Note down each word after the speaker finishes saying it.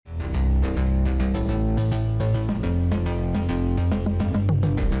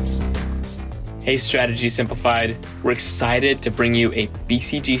Hey Strategy Simplified, we're excited to bring you a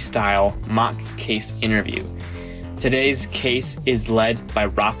BCG-style mock case interview. Today's case is led by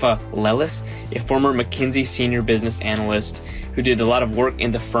Rafa Lelis, a former McKinsey senior business analyst who did a lot of work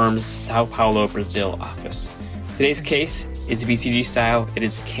in the firm's Sao Paulo, Brazil office. Today's case is BCG style. It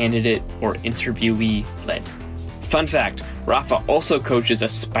is candidate or interviewee led. Fun fact, Rafa also coaches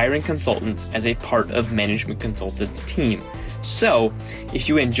aspiring consultants as a part of Management Consultants' team. So, if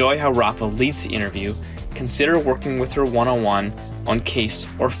you enjoy how Rafa leads the interview, consider working with her one-on-one on case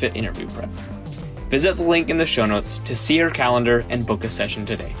or fit interview prep. Visit the link in the show notes to see her calendar and book a session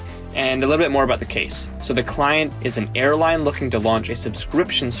today. And a little bit more about the case. So the client is an airline looking to launch a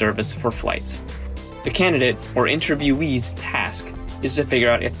subscription service for flights. The candidate or interviewee's task is to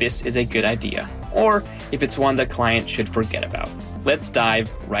figure out if this is a good idea, or if it's one the client should forget about. Let's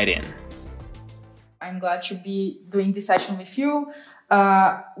dive right in. I'm glad to be doing this session with you.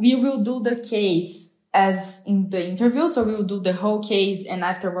 We will do the case as in the interview. So we will do the whole case and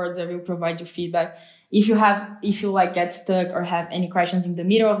afterwards I will provide you feedback. If you get stuck or have any questions in the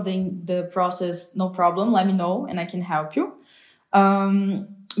middle of the process, no problem. Let me know and I can help you.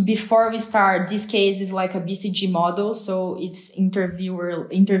 Before we start, this case is like a BCG model. So it's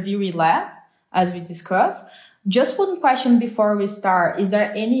interviewee led, as we discussed. Just one question before we start. Is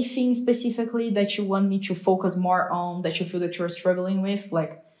there anything specifically that you want me to focus more on that you feel that you're struggling with,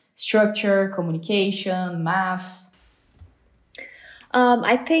 like structure, communication, math?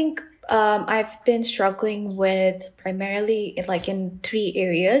 I think I've been struggling with primarily in 3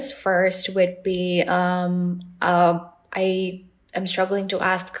 areas. First would be I am struggling to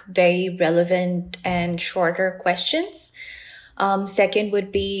ask very relevant and shorter questions. Second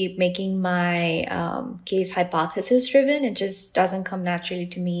would be making my case hypothesis driven. It just doesn't come naturally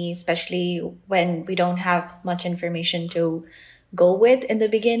to me, especially when we don't have much information to go with in the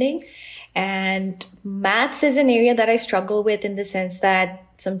beginning. And maths is an area that I struggle with in the sense that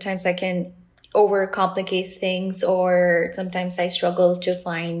sometimes I can overcomplicate things, or sometimes I struggle to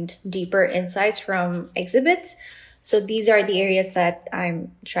find deeper insights from exhibits. So these are the areas that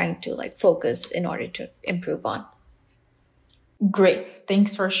I'm trying to focus in order to improve on. Great.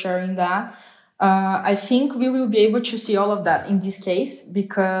 Thanks for sharing that. I think we will be able to see all of that in this case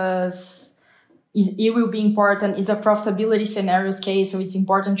because it will be important. It's a profitability scenarios case, so it's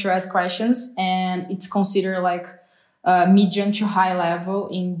important to ask questions, and it's considered medium to high level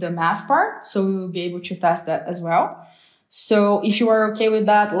in the math part. So we will be able to test that as well. So if you are okay with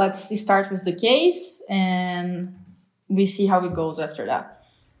that, let's start with the case and we see how it goes after that.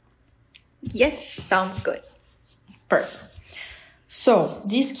 Yes, sounds good. Perfect. So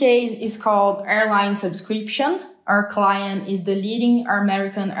this case is called Airline Subscription. Our client is the leading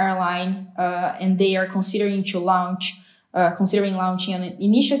American airline, and they are considering launching an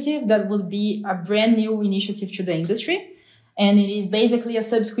initiative that would be a brand new initiative to the industry. And it is basically a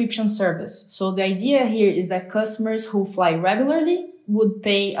subscription service. So the idea here is that customers who fly regularly would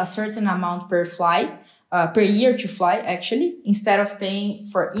pay a certain amount per flight, per year to fly actually, instead of paying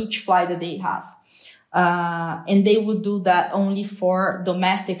for each flight that they have. And they would do that only for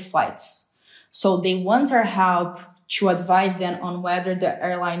domestic flights. So they want our help to advise them on whether the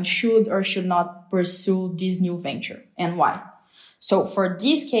airline should or should not pursue this new venture and why. So for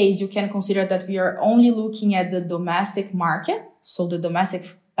this case, you can consider that we are only looking at the domestic market. So the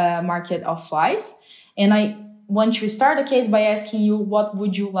domestic market of flights. And I want to start the case by asking you, what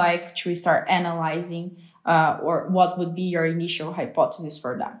would you like to start analyzing, or what would be your initial hypothesis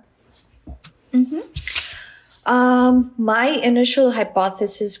for that? Mm-hmm. My initial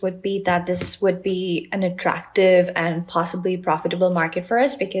hypothesis would be that this would be an attractive and possibly profitable market for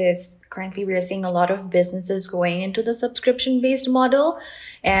us because currently we are seeing a lot of businesses going into the subscription-based model.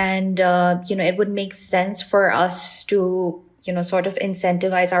 And, it would make sense for us to, sort of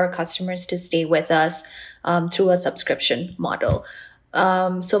incentivize our customers to stay with us through a subscription model.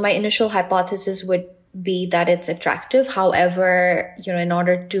 So my initial hypothesis would be that it's attractive. However, in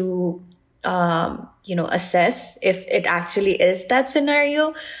order to assess if it actually is that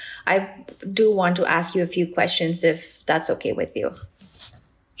scenario, I do want to ask you a few questions if that's okay with you.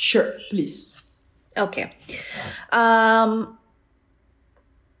 Sure, please. Okay.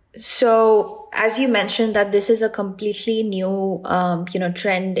 So as you mentioned that this is a completely new,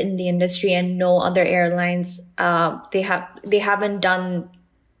 trend in the industry and no other airlines, they haven't done,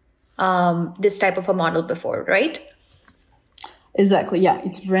 this type of a model before, right? Exactly. Yeah.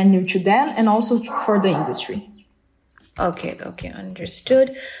 It's brand new to them and also for the industry. Okay.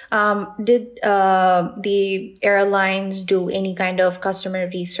 Understood. Did the airlines do any kind of customer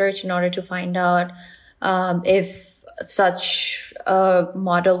research in order to find out if such a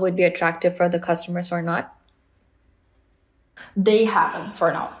model would be attractive for the customers or not? They haven't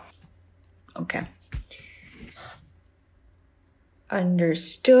for now. Okay.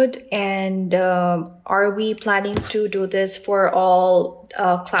 Understood. And are we planning to do this for all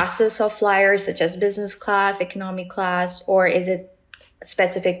classes of flyers, such as business class, economy class, or is it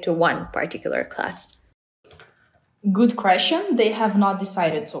specific to one particular class? Good question. They have not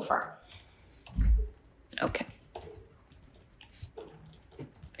decided so far. Okay.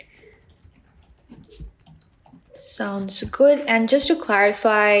 Sounds good. And just to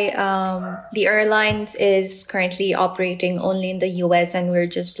clarify, the airlines is currently operating only in the US, and we're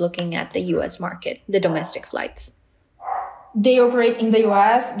just looking at the US market, the domestic flights. They operate in the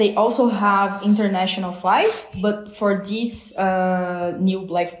US. They also have international flights, but for this new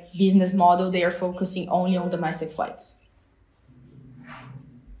business model, they are focusing only on domestic flights.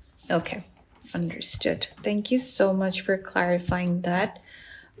 Okay, understood. Thank you so much for clarifying that.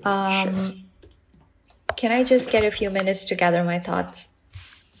 Sure. Can I just get a few minutes to gather my thoughts?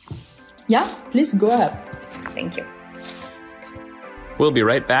 Yeah, please go ahead. Thank you. We'll be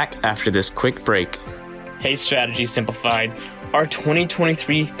right back after this quick break. Hey, Strategy Simplified. Our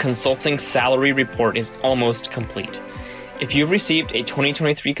 2023 consulting salary report is almost complete. If you've received a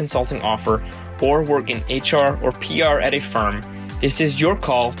 2023 consulting offer or work in HR or PR at a firm, this is your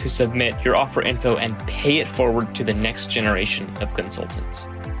call to submit your offer info and pay it forward to the next generation of consultants.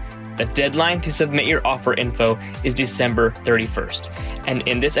 The deadline to submit your offer info is December 31st, and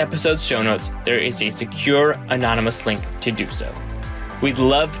in this episode's show notes, there is a secure, anonymous link to do so. We'd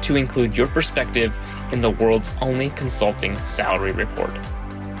love to include your perspective in the world's only consulting salary report.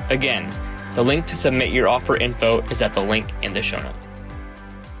 Again, the link to submit your offer info is at the link in the show notes.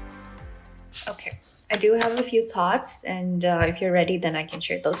 Okay, I do have a few thoughts, and if you're ready, then I can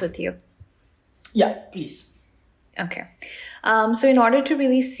share those with you. Yeah, please. Okay. So in order to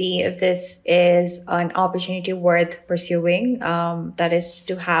really see if this is an opportunity worth pursuing, that is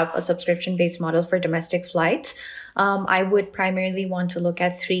to have a subscription-based model for domestic flights, I would primarily want to look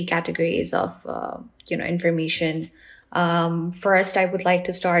at three categories of, information. First, I would like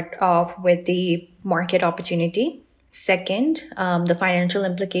to start off with the market opportunity. Second, the financial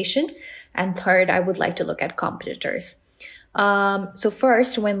implication. And third, I would like to look at competitors. So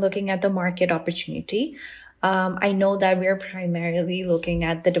first, when looking at the market opportunity, I know that we're primarily looking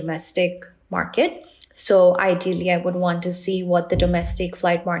at the domestic market. So ideally, I would want to see what the domestic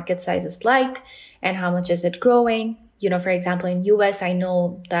flight market size is like and how much is it growing. For example, in US, I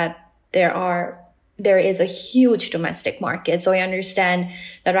know that there is a huge domestic market. So I understand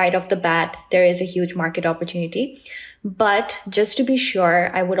that right off the bat, there is a huge market opportunity. But just to be sure,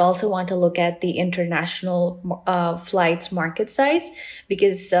 I would also want to look at the international flights market size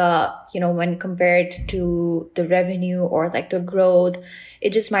because, when compared to the revenue or the growth,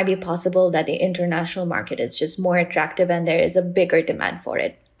 it just might be possible that the international market is just more attractive and there is a bigger demand for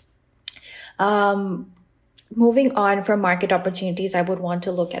it. Moving on from market opportunities, I would want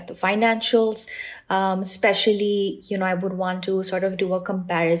to look at the financials, especially, I would want to sort of do a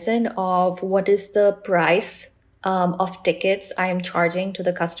comparison of what is the price of tickets I am charging to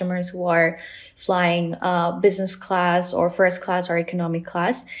the customers who are flying business class or first class or economic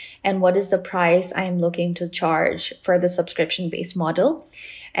class, and what is the price I am looking to charge for the subscription-based model.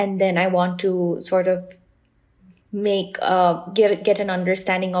 And then I want to sort of get an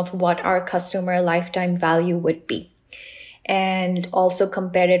understanding of what our customer lifetime value would be, and also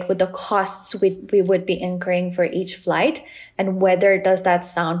compare it with the costs we would be incurring for each flight and whether does that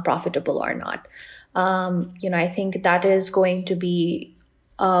sound profitable or not. I think that is going to be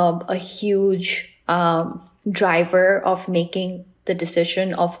a huge driver of making the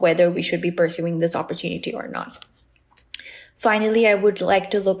decision of whether we should be pursuing this opportunity or not. Finally, I would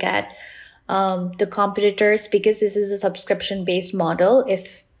like to look at the competitors because this is a subscription-based model.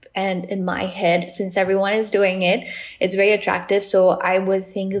 And in my head, since everyone is doing it, it's very attractive. So I would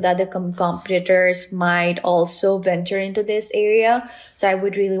think that the competitors might also venture into this area. So I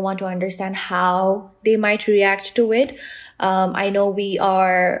would really want to understand how they might react to it. I know we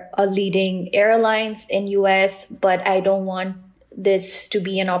are a leading airlines in US, but I don't want this to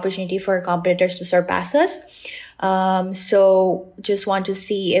be an opportunity for competitors to surpass us. So just want to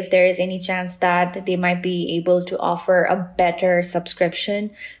see if there is any chance that they might be able to offer a better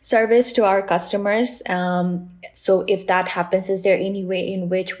subscription service to our customers. So if that happens, is there any way in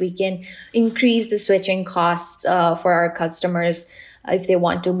which we can increase the switching costs for our customers if they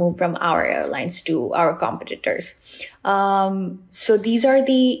want to move from our airlines to our competitors? So these are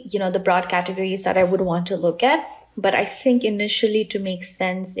the broad categories that I would want to look at. But I think initially, to make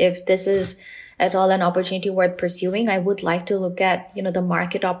sense, if this is at all an opportunity worth pursuing, I would like to look at, the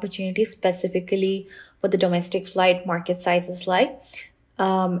market opportunity, specifically what the domestic flight market size is like.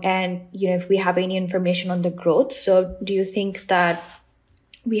 And, if we have any information on the growth. So do you think that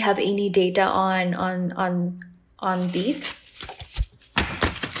we have any data on these?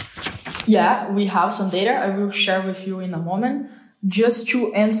 Yeah, we have some data. I will share with you in a moment. Just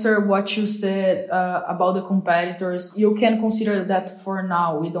to answer what you said about the competitors, you can consider that for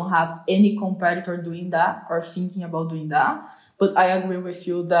now we don't have any competitor doing that or thinking about doing that. But I agree with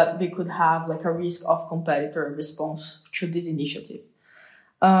you that we could have like a risk of competitor response to this initiative.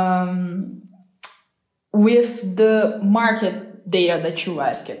 With the market data that you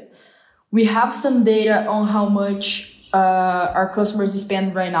asked, we have some data on how much our customers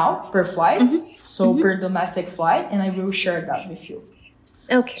spend right now per flight, per domestic flight, and I will share that with you.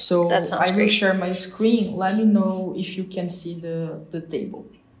 Okay, so that sounds I will share my screen. Let me know if you can see the table.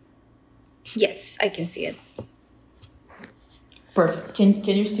 Yes, I can see it. Perfect. Can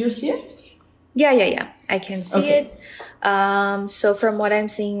you still see it? Yeah. I can see it. So from what I'm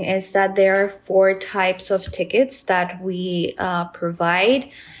seeing is that there are 4 types of tickets that we provide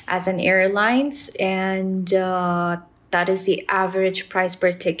as an airlines, and that is the average price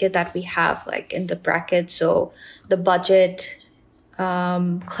per ticket that we have like in the bracket. So the budget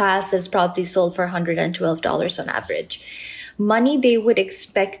class is probably sold for $112 on average. Money they would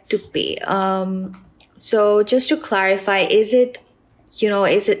expect to pay. So just to clarify, is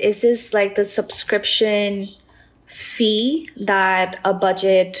this like the subscription fee that a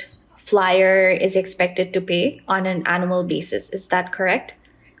budget flyer is expected to pay on an annual basis? Is that correct?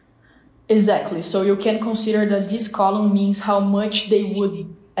 Exactly. So you can consider that this column means how much they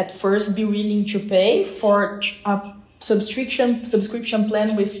would at first be willing to pay for a subscription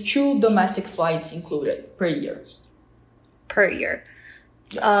plan with 2 domestic flights included per year. Per year.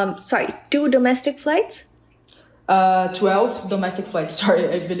 2 domestic flights? 12 domestic flights. Sorry,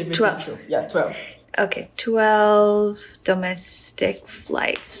 I believe it's 12. Yeah, 12. Okay, 12 domestic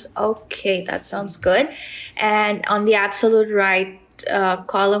flights. Okay, that sounds good. And on the absolute right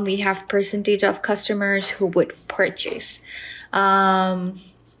column, we have percentage of customers who would purchase.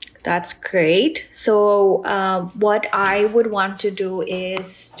 That's great. So what I would want to do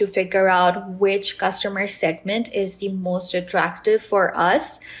is to figure out which customer segment is the most attractive for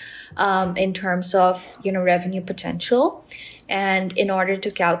us in terms of revenue potential. And in order to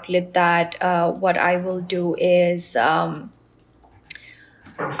calculate that, what I will do is I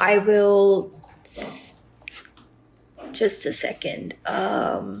will just a second.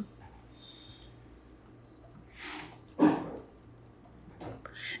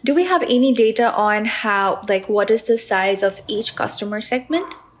 Do we have any data on what is the size of each customer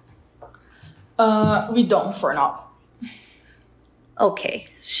segment? We don't for now. Okay,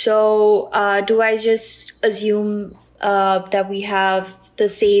 so do I just assume that we have the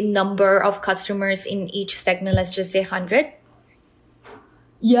same number of customers in each segment? Let's just say 100.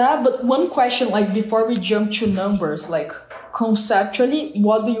 Yeah, but one question, before we jump to numbers, conceptually,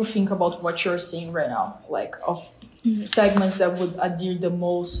 what do you think about what you're seeing right now? Of segments that would adhere the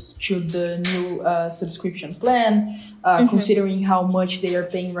most to the new subscription plan, considering how much they are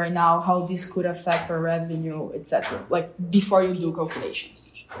paying right now, how this could affect our revenue, etc. Before you do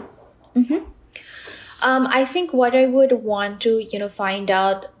calculations. I think what I would want to, find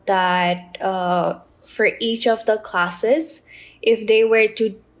out that for each of the classes, if they were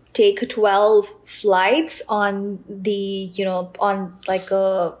to take 12 flights on the,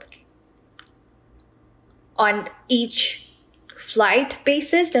 on each flight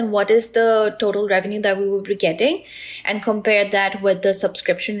basis, then what is the total revenue that we would be getting, and compare that with the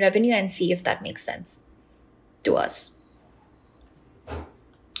subscription revenue and see if that makes sense to us.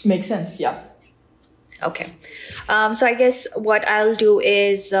 Makes sense, yeah. Okay. So I guess what I'll do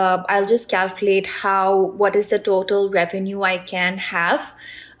is I'll just calculate what is the total revenue I can have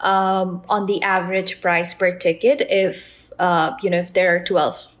on the average price per ticket if there are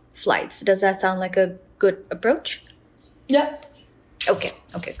 12 flights. Does that sound like a good approach? Yeah. Okay,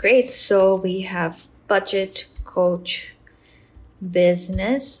 great. So we have budget, coach,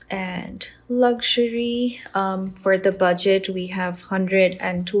 business, and luxury. For the budget, we have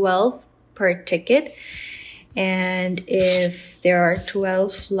 112 per ticket, and if there are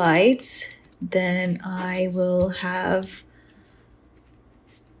 12 flights, then I will have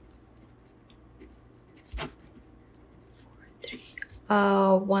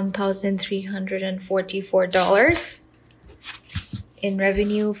 $1,344 in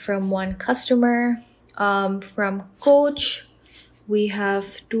revenue from one customer. From coach, we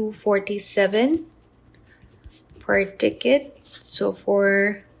have 247 per ticket. So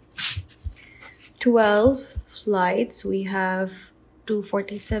for 12 flights, we have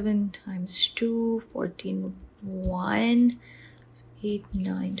 247 times 2, 14, 1, 8,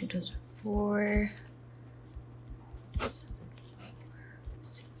 9, 2004,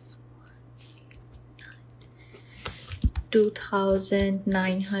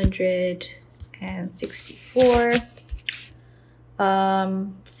 2,964.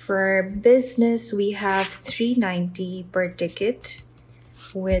 For business, we have 390 per ticket.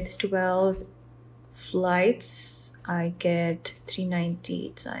 With 12 flights, I get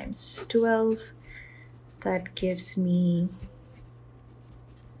 390 times 12. That gives me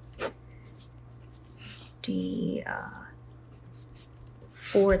the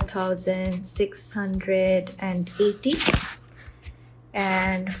 4,680.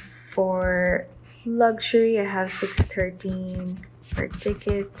 And for luxury, I have 613 per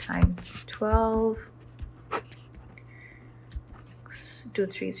ticket times 12.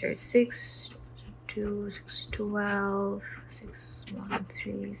 2306, 2, 6, 12, 6, 1,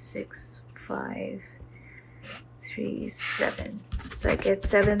 3, 6, 5, 3, 7. So I get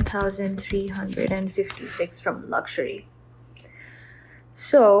 7,356 from luxury.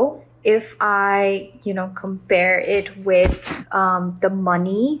 So if I, compare it with the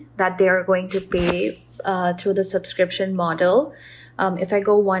money that they are going to pay through the subscription model, if I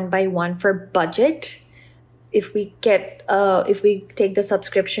go one by one for budget, if we take the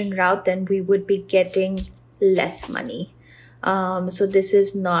subscription route, then we would be getting less money. So this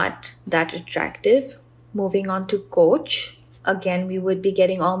is not that attractive. Moving on to coach, again, we would be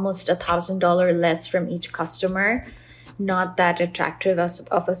getting almost $1,000 less from each customer. Not that attractive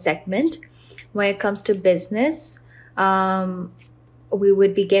of a segment. When it comes to business, we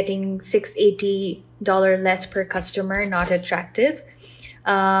would be getting $680 less per customer. Not attractive.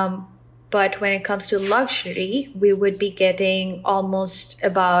 But when it comes to luxury, we would be getting almost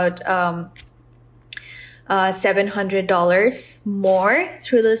about $700 more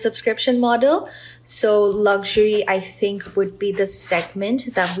through the subscription model. So luxury, I think, would be the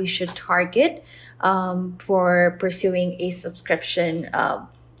segment that we should target for pursuing a subscription,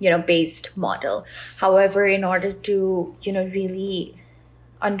 based model. However, in order to, really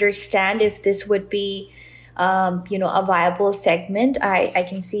understand if this would be a viable segment, I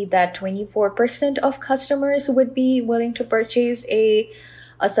can see that 24% of customers would be willing to purchase a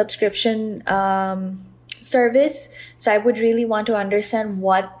subscription service. So I would really want to understand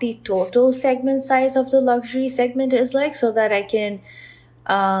what the total segment size of the luxury segment is like, so that I can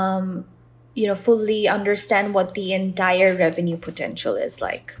fully understand what the entire revenue potential is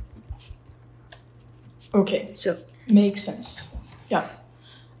like. Okay, So makes sense. Yeah.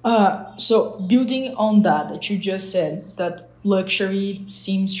 So building on that you just said, that luxury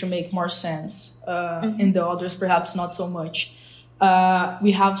seems to make more sense, and the others perhaps not so much.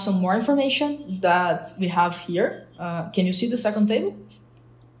 We have some more information that we have here. Can you see the second table?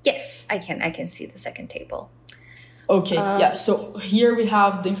 yes, I can see the second table. Okay, yeah. So here we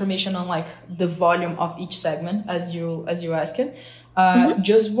have the information on like the volume of each segment, as you asked.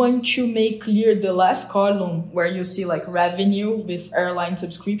 Just want to make clear the last column where you see like revenue with airline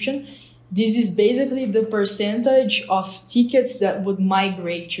subscription. This is basically the percentage of tickets that would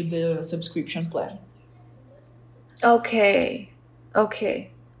migrate to the subscription plan. Okay,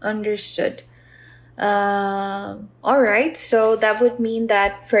 understood. All right. So that would mean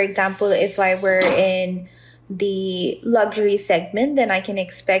that, for example, if I were in the luxury segment, then I can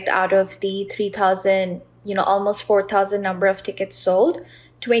expect out of the 3,000, almost 4,000 number of tickets sold,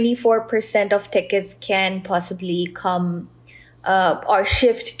 24% of tickets can possibly come or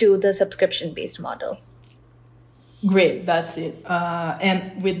shift to the subscription-based model. Great, that's it.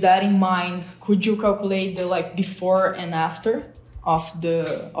 And with that in mind, could you calculate the like before and after of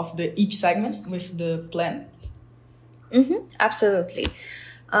the each segment with the plan? Absolutely.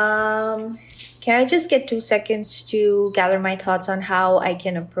 Can I just get 2 seconds to gather my thoughts on how I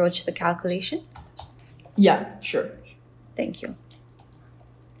can approach the calculation? Yeah, sure. Thank you.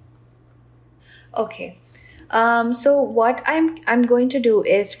 Okay. So what I'm going to do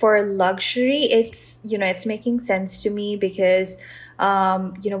is, for luxury, it's making sense to me because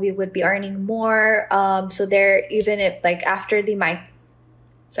we would be earning more. So there, even if like after the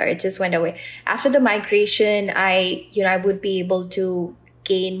sorry, it just went away. After the migration, I would be able to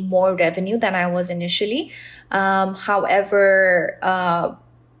gain more revenue than I was initially. However,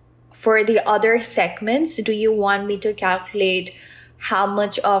 for the other segments, do you want me to calculate how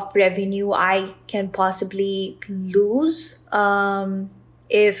much of revenue I can possibly lose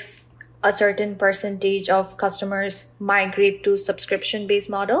if a certain percentage of customers migrate to subscription-based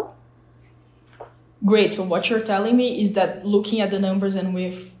model? Great. So what you're telling me is that looking at the numbers and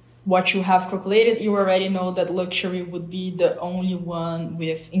with what you have calculated, you already know that luxury would be the only one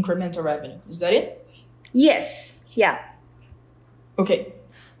with incremental revenue. Is that it? Yes. Yeah. Okay.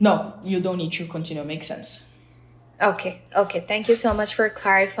 No, you don't need to continue. Makes sense. Okay. Thank you so much for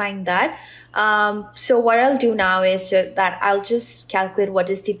clarifying that. So what I'll do now is that I'll just calculate what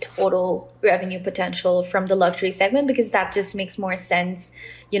is the total revenue potential from the luxury segment, because that just makes more sense,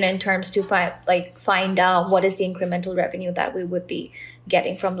 in terms to find out what is the incremental revenue that we would be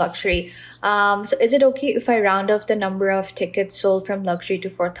getting from luxury. So is it okay if I round off the number of tickets sold from luxury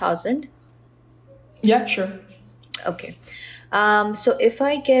to 4,000? Yeah, sure. Okay. So if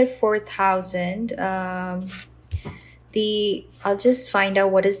I get 4,000, I'll just find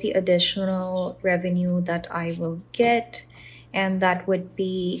out what is the additional revenue that I will get, and that would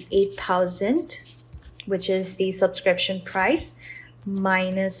be 8,000, which is the subscription price,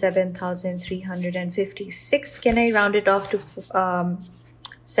 minus 7,356. Can I round it off to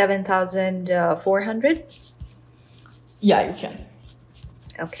 7,400? Yeah, you can.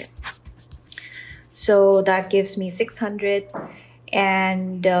 Okay. So that gives me 600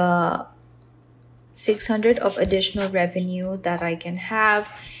 and 600 of additional revenue that I can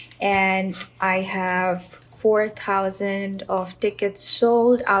have. And I have 4,000 of tickets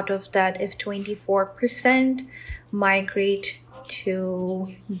sold. Out of that, if 24% migrate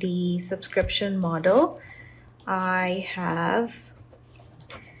to the subscription model, I have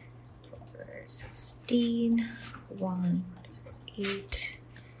 16, 1, 8,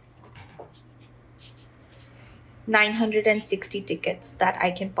 960 tickets that I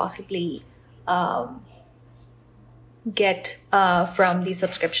can possibly get from the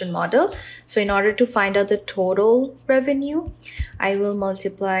subscription model. So in order to find out the total revenue, I will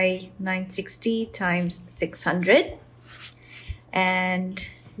multiply 960 times 600, and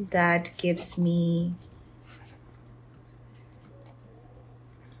that gives me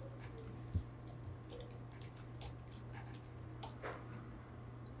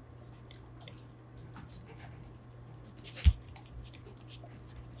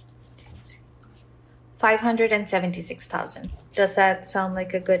 $576,000. Does that sound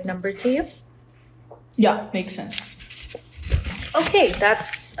like a good number to you? Yeah, makes sense. Okay,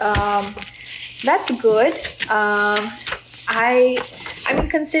 that's good. I mean,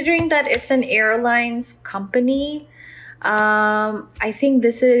 considering that it's an airlines company, I think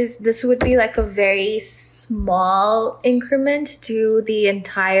this would be like a very small increment to the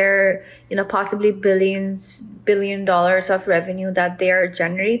entire, possibly $1 billion of revenue that they are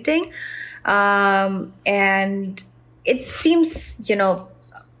generating. And it seems,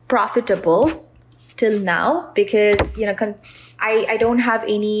 profitable till now, because, I don't have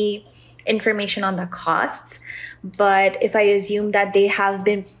any information on the costs, but if I assume that they have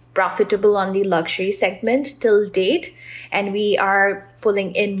been profitable on the luxury segment till date, and we are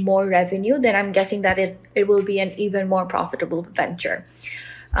pulling in more revenue, then I'm guessing that it will be an even more profitable venture.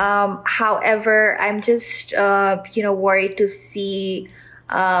 However, I'm just, worried to see,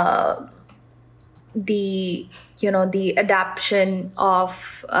 the adoption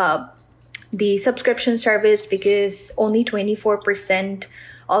of the subscription service, because only 24%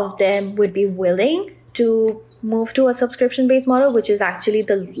 of them would be willing to move to a subscription-based model, which is actually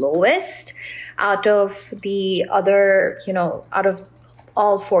the lowest out of the other, out of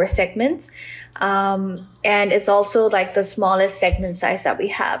all 4 segments. And it's also like the smallest segment size that we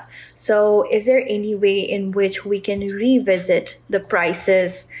have. So is there any way in which we can revisit the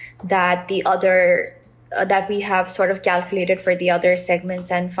prices that the other that we have sort of calculated for the other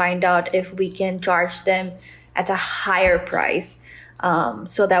segments, and find out if we can charge them at a higher price,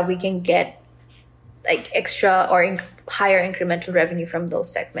 so that we can get like extra or higher incremental revenue from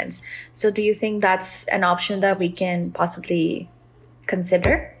those segments? So do you think that's an option that we can possibly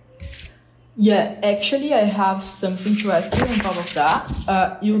consider? Yeah, actually, I have something to ask you on top of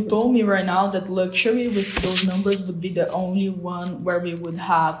that. You told me right now that luxury with those numbers would be the only one where we would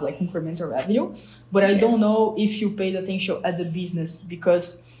have like incremental revenue. But I don't know if you paid attention at the business,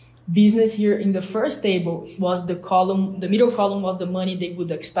 because business here in the first table was the column, the middle column was the money they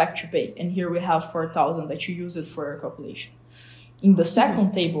would expect to pay. And here we have 4,000 that you use it for your calculation. In the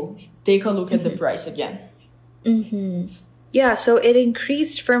second table, take a look at the price again. Yeah, so it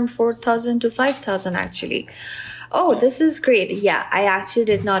increased from 4,000 to 5,000 actually. Oh, this is great. Yeah, I actually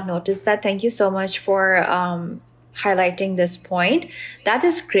did not notice that. Thank you so much for highlighting this point. That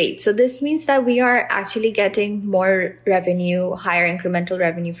is great. So this means that we are actually getting more revenue, higher incremental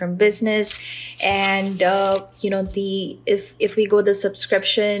revenue from business. And, if we go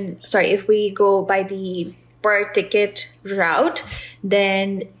if we go by the per ticket route,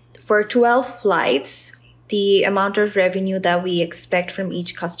 then for 12 flights, the amount of revenue that we expect from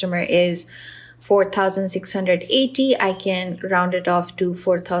each customer is 4,680. I can round it off to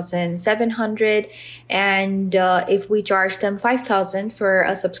 4,700. And if we charge them 5,000 for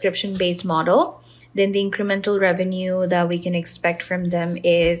a subscription-based model, then the incremental revenue that we can expect from them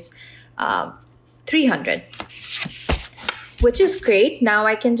is 300, which is great. Now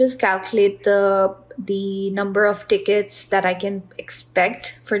I can just calculate the number of tickets that I can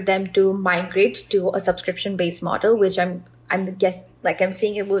expect for them to migrate to a subscription-based model, which I'm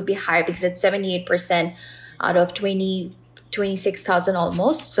thinking it would be higher because it's 78% out of 26,000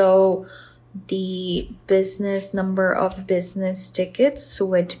 almost. So the number of business tickets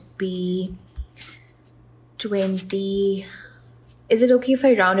would be 20. Is it okay if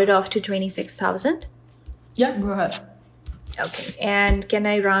I round it off to 26,000? Yeah, go ahead. Okay. And can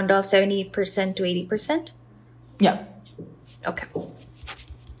I round off 78% to 80%? Yeah. Okay.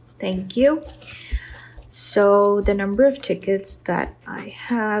 Thank you. So the number of tickets that I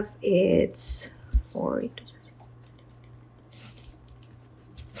have is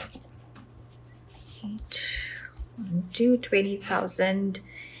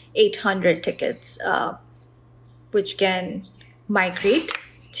 20,800 tickets, which can migrate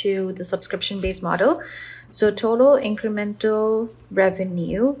to the subscription-based model. So total incremental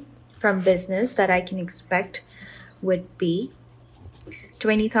revenue from business that I can expect would be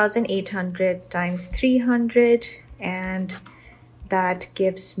 20,800 times 300, and that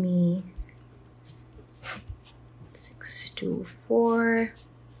gives me 624,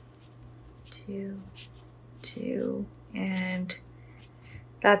 2, and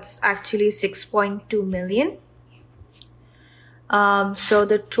that's actually 6.2 million. So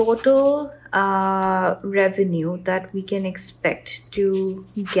the total revenue that we can expect to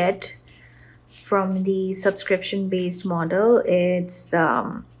get from the subscription-based model, it's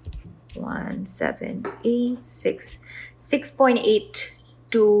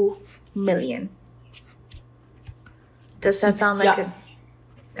 6.82 million. Does that sound like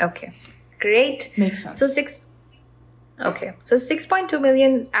okay, great. Makes sense. So 6.2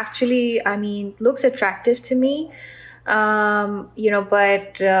 million actually, looks attractive to me. But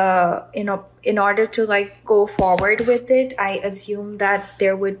in order to go forward with it, I assume that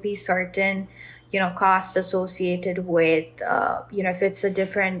there would be certain, costs associated with, if it's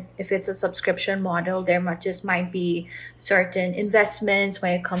a subscription model, there might be certain investments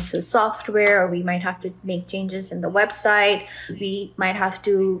when it comes to software, or we might have to make changes in the website. We might have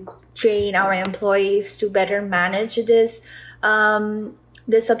to train our employees to better manage this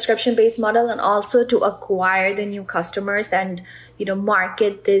subscription-based model, and also to acquire the new customers and,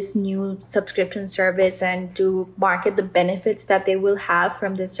 market this new subscription service and to market the benefits that they will have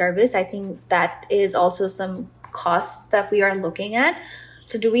from this service. I think that is also some costs that we are looking at.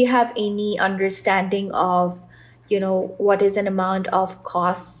 So do we have any understanding of, what is an amount of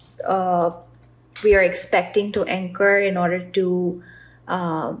costs we are expecting to incur in order to,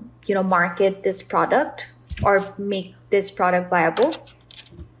 market this product or make this product viable?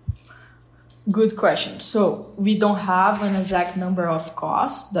 Good question. So we don't have an exact number of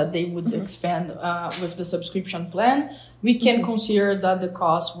costs that they would expand with the subscription plan. We can consider that the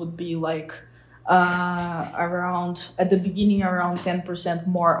cost would be around, at the beginning, around 10%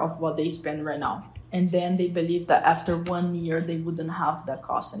 more of what they spend right now. And then they believe that after 1 year, they wouldn't have that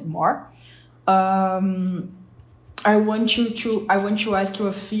cost anymore. I want to ask you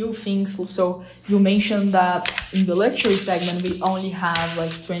a few things. So you mentioned that in the luxury segment, we only have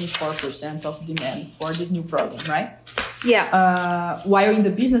 24% of demand for this new program, right? Yeah. While in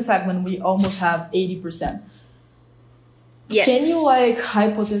the business segment, we almost have 80%. Yes. Can you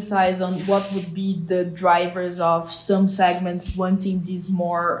hypothesize on what would be the drivers of some segments wanting this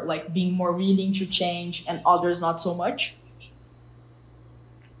more, being more willing to change, and others not so much?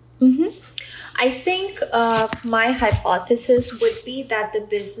 Mm-hmm. I think my hypothesis would be that the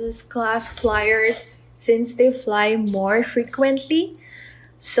business class flyers, since they fly more frequently,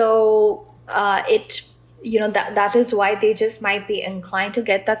 so that is why they just might be inclined to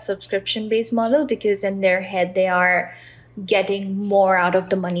get that subscription-based model, because in their head they are getting more out of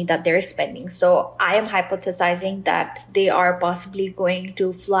the money that they're spending. So I am hypothesizing that they are possibly going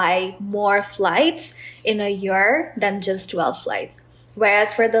to fly more flights in a year than just 12 flights.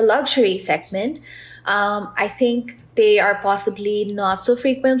 Whereas for the luxury segment, I think they are possibly not so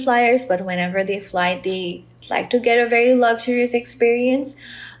frequent flyers, but whenever they fly, they like to get a very luxurious experience,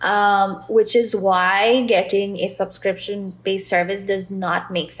 which is why getting a subscription-based service does not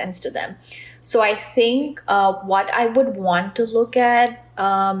make sense to them. So I think what I would want to look at,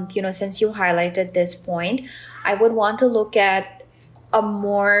 since you highlighted this point, I would want to look at a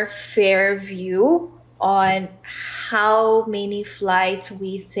more fair view on how many flights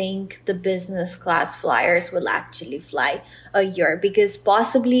we think the business class flyers will actually fly a year, because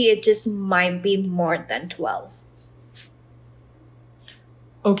possibly it just might be more than 12.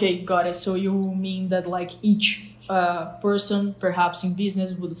 Okay, got it. So you mean that like each person perhaps in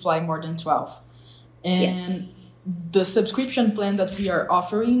business would fly more than 12. And Yes. the subscription plan that we are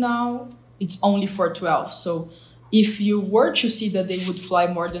offering now, it's only for 12. So if you were to see that they would fly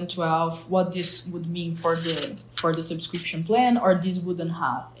more than 12, what this would mean for the subscription plan, or this wouldn't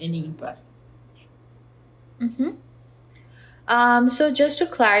have any impact? So just to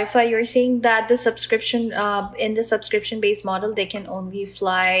clarify, you're saying that the subscription, in the subscription-based model, they can only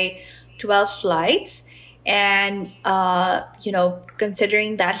fly 12 flights. And,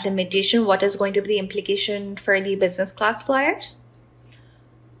 considering that limitation, what is going to be the implication for the business class flyers?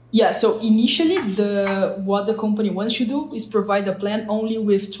 Yeah, so initially what the company wants to do is provide a plan only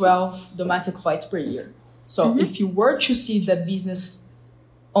with 12 domestic flights per year. So if you were to see that business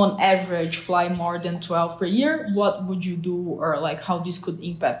on average fly more than 12 per year, what would you do, or like how this could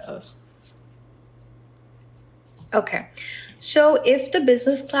impact us? Okay. So if the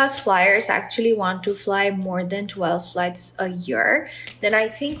business class flyers actually want to fly more than 12 flights a year, then I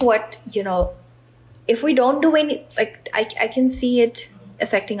think if we don't do any, I can see it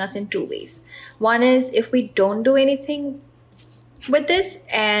affecting us in two ways. One is if we don't do anything with this,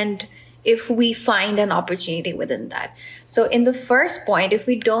 and if we find an opportunity within that. So in the first point, if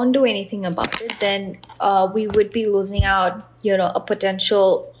we don't do anything about it, then we would be losing out, a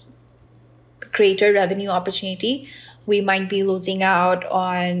potential greater revenue opportunity. We might be losing out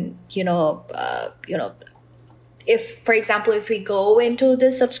on, if, for example, if we go into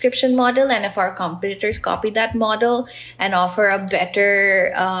the subscription model and if our competitors copy that model and offer a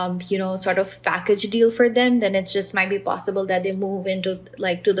better, sort of package deal for them, then it just might be possible that they move into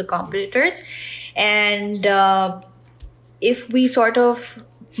to the competitors. And if we sort of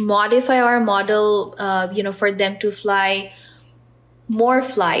modify our model, for them to fly more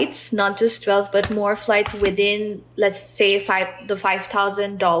flights, not just 12, but more flights within, let's say, the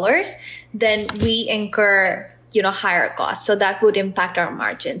 $5,000, then we incur higher costs. So that would impact our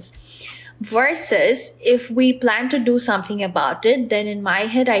margins. Versus if we plan to do something about it, then in my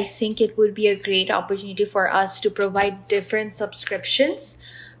head, I think it would be a great opportunity for us to provide different subscriptions.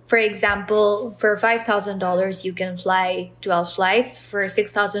 For example, for $5,000, you can fly 12 flights. For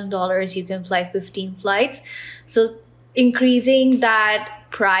 $6,000, you can fly 15 flights. So increasing that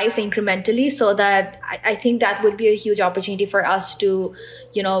price incrementally, so that I think that would be a huge opportunity for us to,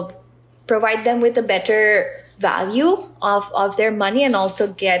 provide them with a better value of their money and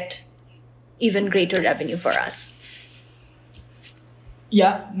also get even greater revenue for us.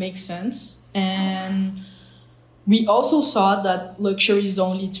 Yeah, makes sense. And we also saw that luxury is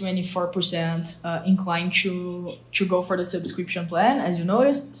only 24% inclined to go for the subscription plan, as you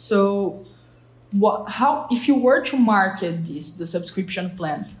noticed. So if you were to market the subscription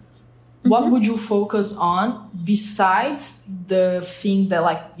plan, what would you focus on besides the thing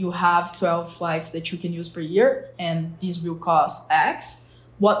that you have 12 flights that you can use per year and this will cost X?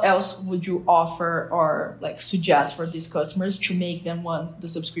 What else would you offer or suggest for these customers to make them want the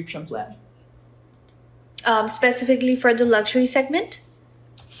subscription plan? Specifically for the luxury segment?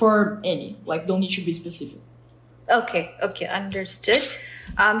 For any, don't need to be specific. Okay, understood.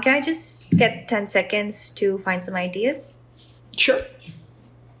 Can I just get 10 seconds to find some ideas? Sure.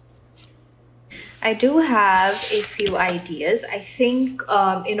 I do have a few ideas. I think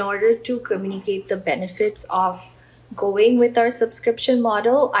in order to communicate the benefits of going with our subscription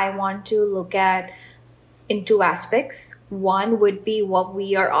model, I want to look at in two aspects. One would be what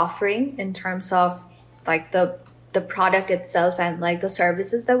we are offering in terms of the product itself and the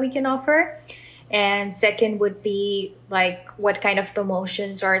services that we can offer. And second would be what kind of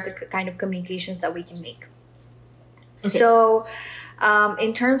promotions or the kind of communications that we can make. Okay. So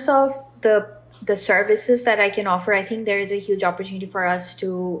in terms of the services that I can offer, I think there is a huge opportunity for us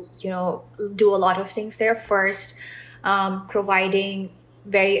to, do a lot of things there. First, providing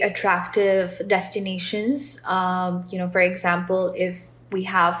very attractive destinations. For example, if we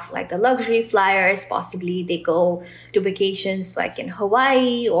have the luxury flyers, possibly they go to vacations in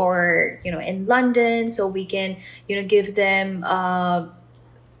Hawaii or, in London. So we can, give them,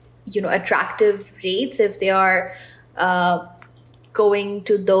 attractive rates if they are, going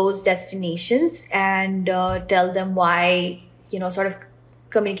to those destinations, and tell them why, sort of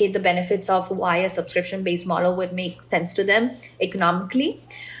communicate the benefits of why a subscription-based model would make sense to them economically.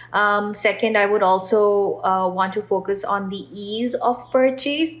 Second, I would also want to focus on the ease of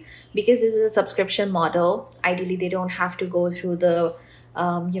purchase, because this is a subscription model. Ideally, they don't have to go through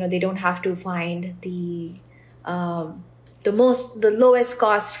they don't have to find the lowest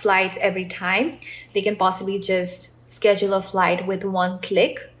cost flights every time. They can possibly just schedule a flight with one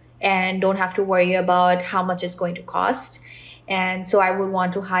click and don't have to worry about how much it's going to cost. And so I would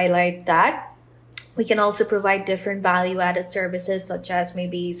want to highlight that. We can also provide different value-added services, such as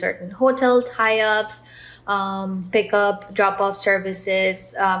maybe certain hotel tie-ups, pickup, drop-off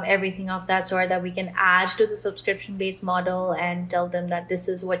services, everything of that sort that we can add to the subscription-based model and tell them that this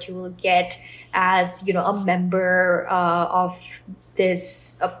is what you will get as, a member of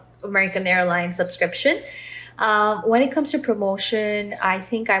this American Airlines subscription. When it comes to promotion, I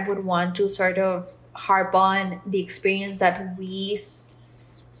think I would want to sort of harp on the experience that we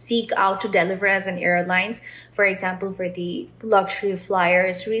seek out to deliver as an airlines. For example, for the luxury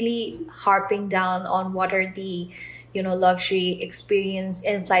flyers, really harping down on what are the luxury experience,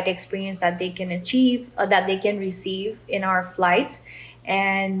 in-flight experience that they can achieve, that they can receive in our flights.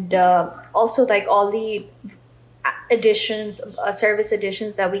 And also like all the additions, service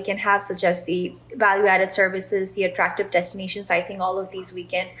additions that we can have, such as the value-added services, the attractive destinations. I think all of these we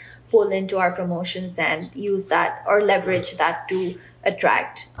can pull into our promotions and use that or leverage that to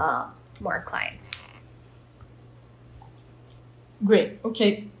attract more clients. Great.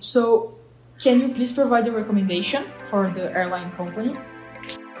 Okay. So can you please provide a recommendation for the airline company?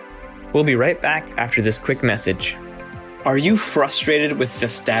 We'll be right back after this quick message. Are you frustrated with the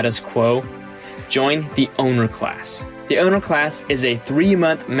status quo? Join the Owner Class. The Owner Class is a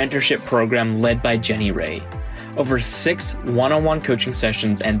 3-month mentorship program led by Jenny Ray. Over 6 one-on-one coaching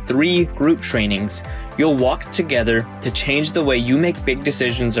sessions and 3 group trainings, you'll walk together to change the way you make big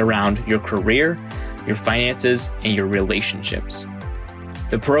decisions around your career, your finances, and your relationships.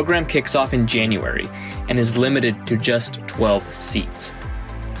 The program kicks off in January and is limited to just 12 seats.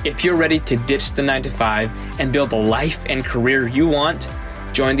 If you're ready to ditch the 9-to-5 and build the life and career you want,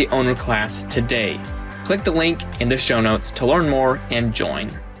 join the Owner Class today. Click the link in the show notes to learn more and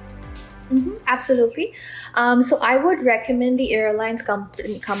join. Absolutely. So I would recommend the airlines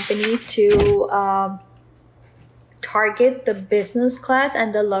company to target the business class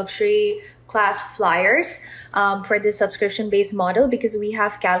and the luxury class flyers for this subscription-based model, because we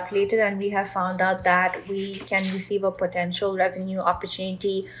have calculated and we have found out that we can receive a potential revenue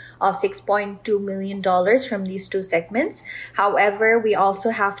opportunity of $6.2 million from these 2 segments. However, we also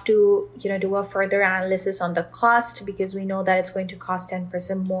have to, do a further analysis on the cost, because we know that it's going to cost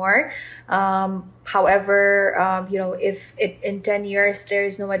 10% more. However, if in 10 years there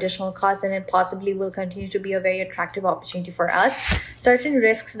is no additional cost, then it possibly will continue to be a very attractive opportunity for us. Certain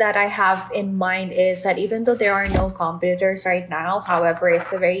risks that I have in mind is that even though there are no competitors right now, however,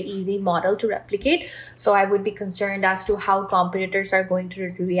 it's a very easy model to replicate. So I would be concerned as to how competitors are going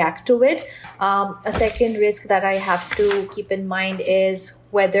to react to it. A second risk that I have to keep in mind is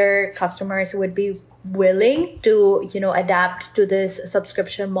whether customers would be willing to, adapt to this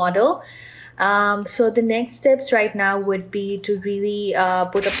subscription model. So the next steps right now would be to really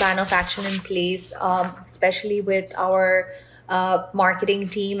put a plan of action in place, especially with our marketing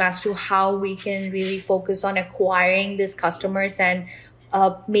team, as to how we can really focus on acquiring these customers and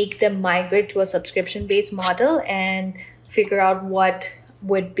make them migrate to a subscription-based model, and figure out what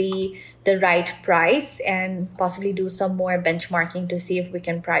would be the right price, and possibly do some more benchmarking to see if we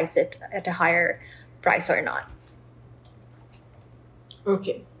can price it at a higher price or not.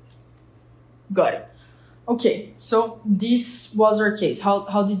 Okay. Got it. Okay, so this was our case.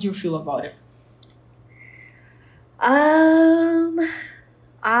 How did you feel about it?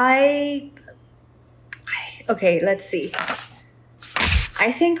 Okay, let's see.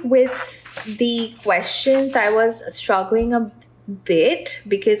 I think with the questions, I was struggling a bit,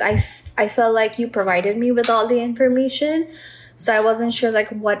 because I felt like you provided me with all the information. So I wasn't sure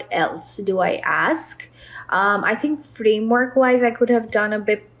what else do I ask. I think framework-wise, I could have done a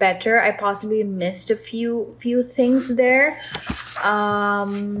bit better. I possibly missed a few things there.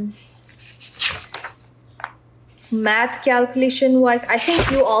 Math calculation-wise, I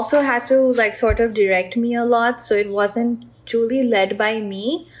think you also had to sort of direct me a lot, so it wasn't truly led by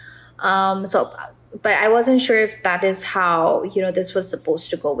me. But I wasn't sure if that is how this was supposed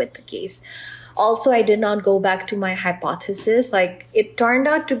to go with the case. Also, I did not go back to my hypothesis. It turned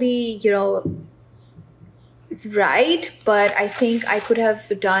out to be right, but I think I could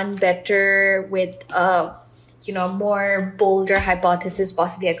have done better with more bolder hypothesis.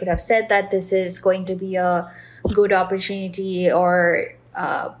 Possibly I could have said that this is going to be a good opportunity or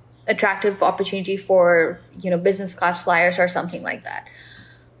attractive opportunity for business class flyers or something like that.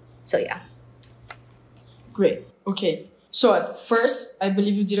 So yeah. Great. Okay. So at first, I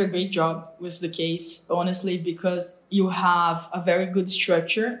believe you did a great job with the case, honestly, because you have a very good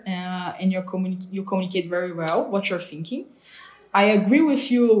structure and you communicate very well what you're thinking. I agree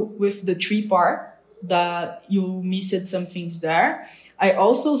with you with the tree part that you missed some things there. I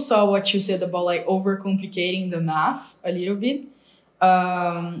also saw what you said about like overcomplicating the math a little bit.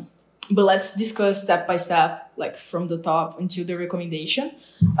 But let's discuss step by step, like from the top until the recommendation.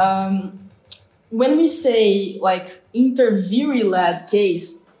 When we say like interviewee-led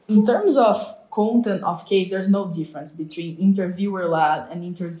case, in terms of content of case, there's no difference between interviewer-led and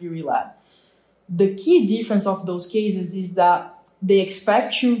interviewee-led. The key difference of those cases is that they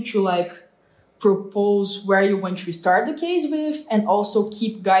expect you to like propose where you want to start the case with, and also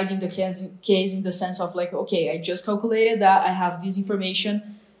keep guiding the case in the sense of like, okay, I just calculated that, I have this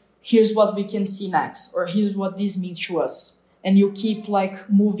information, here's what we can see next, or here's what this means to us. And you keep like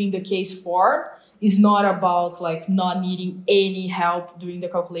moving the case forward. It's not about like not needing any help doing the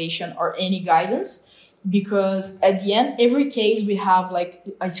calculation or any guidance, because at the end, every case we have like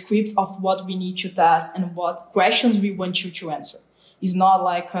a script of what we need to test and what questions we want you to answer. It's not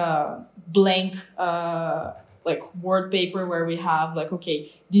like a blank like word paper where we have like,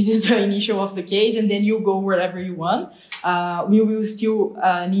 okay, this is the initial of the case and then you go wherever you want. We will still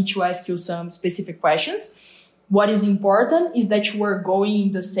need to ask you some specific questions. What is important is that you are going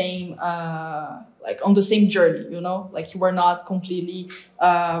in the same like on the same journey, you know, like you are not completely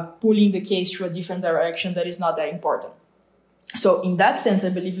pulling the case to a different direction that is not that important. So in that sense,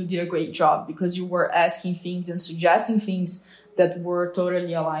 I believe you did a great job because you were asking things and suggesting things that were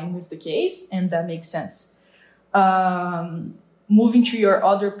totally aligned with the case, and that makes sense. Moving to your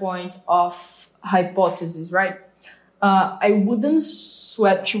other point of hypothesis, right? I wouldn't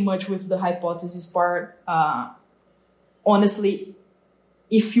sweat too much with the hypothesis part. Honestly,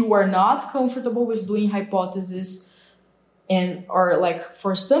 if you are not comfortable with doing hypothesis or like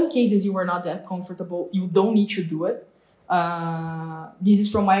for some cases you are not that comfortable, you don't need to do it. This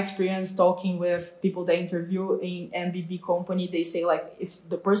is from my experience talking with people that interview in MBB company. They say like, if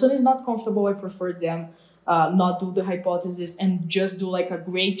the person is not comfortable, I prefer them not do the hypothesis and just do like a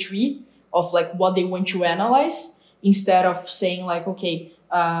grade tree of like what they want to analyze, instead of saying like, okay,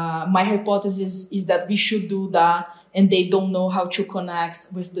 my hypothesis is that we should do that, and they don't know how to connect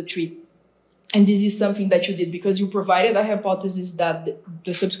with the tree. And this is something that you did because you provided a hypothesis that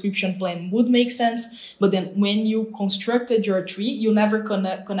the subscription plan would make sense. But then when you constructed your tree, you never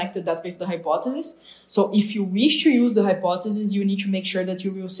connected that with the hypothesis. So if you wish to use the hypothesis, you need to make sure that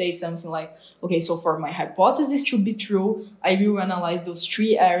you will say something like, okay, so for my hypothesis to be true, I will analyze those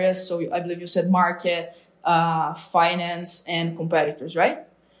three areas. So I believe you said market, finance, and competitors, right?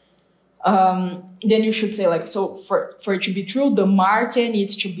 Then you should say like, so for it to be true, the market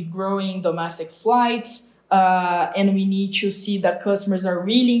needs to be growing domestic flights, and we need to see that customers are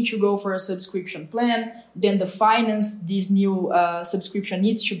willing to go for a subscription plan. Then the finance, this new subscription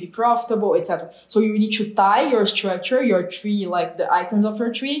needs to be profitable, etc. So you need to tie your structure, your tree, like the items of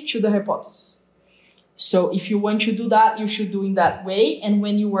your tree, to the hypothesis. So if you want to do that, you should do in that way. And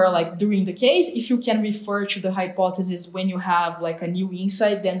when you are like doing the case, if you can refer to the hypothesis when you have like a new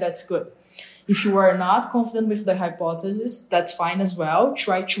insight, then that's good. If you are not confident with the hypothesis, that's fine as well.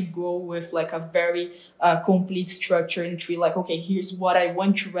 Try to go with like a very complete structure and tree. Like, okay, here's what I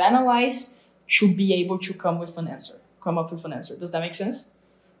want to analyze. Should be able to come up with an answer. Does that make sense?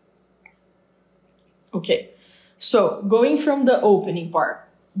 Okay. So going from the opening part.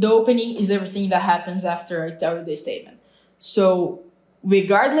 The opening is everything that happens after I tell you the statement. So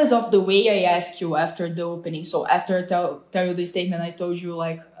regardless of the way I ask you after the opening, so after I tell you the statement, I told you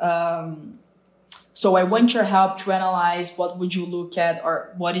like, so I want your help to analyze what would you look at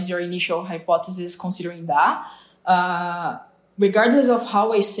or what is your initial hypothesis considering that. Regardless of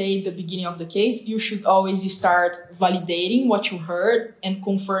how I say the beginning of the case, you should always start validating what you heard and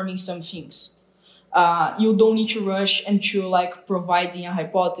confirming some things. You don't need to rush into like providing a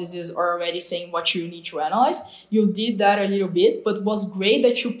hypothesis or already saying what you need to analyze. You did that a little bit, but it was great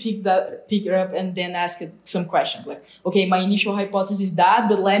that you picked it up and then asked some questions like, okay, my initial hypothesis is that,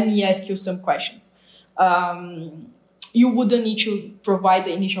 but let me ask you some questions. You wouldn't need to provide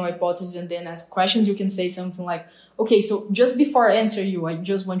the initial hypothesis and then ask questions. You can say something like, okay, so just before I answer you, I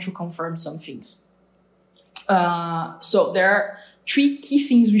just want to confirm some things. So there are three key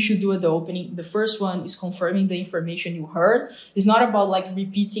things we should do at the opening. The first one is confirming the information you heard. It's not about like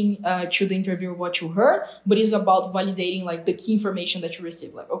repeating to the interviewer what you heard, but it's about validating like the key information that you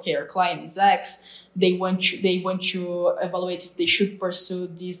received. Like, okay, our client is X. They want to evaluate if they should pursue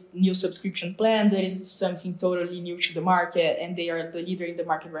this new subscription plan. That is something totally new to the market, and they are the leader in the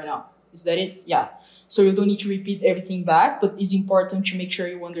market right now. Is that it? Yeah. So you don't need to repeat everything back, but it's important to make sure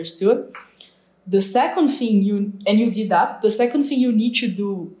you understood. The second thing you did that. The second thing you need to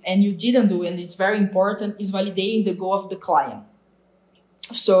do and you didn't do, and it's very important, is validating the goal of the client.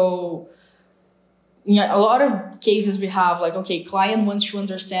 So a lot of cases we have like, okay, client wants to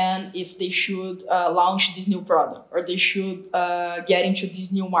understand if they should launch this new product or they should get into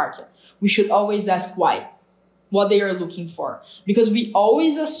this new market. We should always ask why, what they are looking for, because we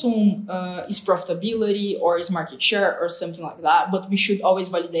always assume is profitability or is market share or something like that, but we should always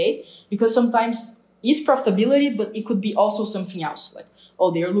validate, because sometimes it's profitability, but it could be also something else. Like, oh,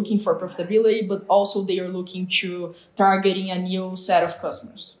 they are looking for profitability, but also they are looking to targeting a new set of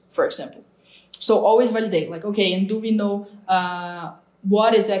customers, for example. So always validate, like, okay, and do we know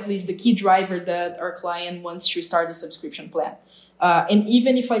what exactly is the key driver that our client wants to start a subscription plan? And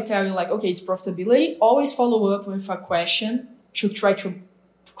even if I tell you like, okay, it's profitability, always follow up with a question to try to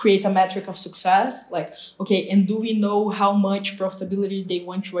create a metric of success. Like, okay, and do we know how much profitability they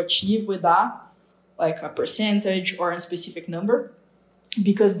want to achieve with that? Like a percentage or a specific number?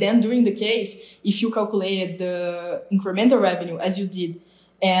 Because then during the case, if you calculated the incremental revenue as you did,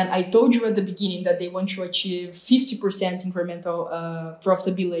 and I told you at the beginning that they want to achieve 50% incremental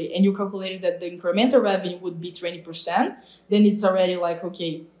profitability, and you calculated that the incremental revenue would be 20%, then it's already like,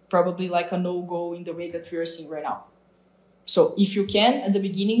 okay, probably like a no-go in the way that we are seeing right now. So if you can, at the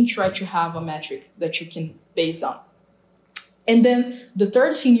beginning, try to have a metric that you can base on. And then the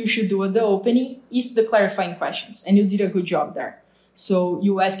third thing you should do at the opening is the clarifying questions, and you did a good job there. So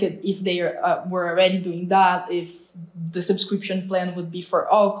you asked if they were already doing that, if the subscription plan would be for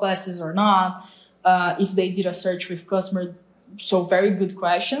all classes or not, if they did a search with customers. So very good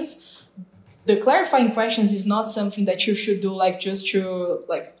questions. The clarifying questions is not something that you should do like just to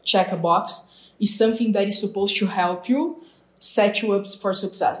like check a box. It's something that is supposed to help you set you up for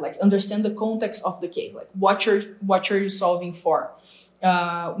success. Like understand the context of the case, like what are you solving for.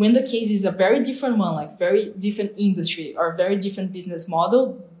 When the case is a very different one, like very different industry or very different business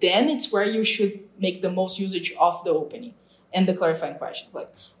model, then it's where you should make the most usage of the opening and the clarifying question.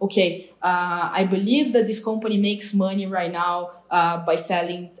 Like, okay, I believe that this company makes money right now by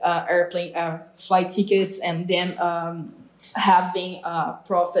selling airplane flight tickets and then having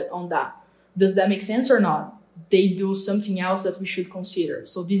profit on that. Does that make sense or not? They do something else that we should consider.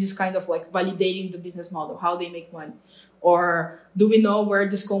 So this is kind of like validating the business model, how they make money. Or do we know where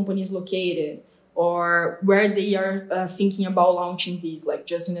this company is located, or where they are thinking about launching these, like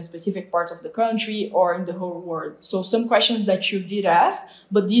just in a specific part of the country or in the whole world? So some questions that you did ask,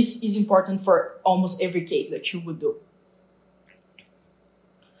 but this is important for almost every case that you would do.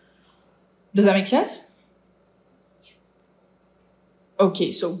 Does that make sense?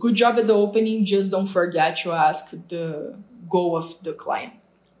 Okay, so good job at the opening. Just don't forget to ask the goal of the client.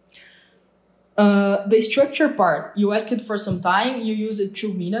 The structure part, you ask it for some time, you use it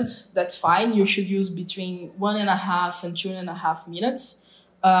 2 minutes, that's fine. You should use between 1.5 and 2.5 minutes.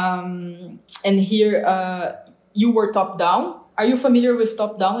 And here, you were top down. Are you familiar with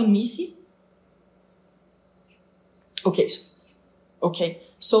top down in MISI? Okay.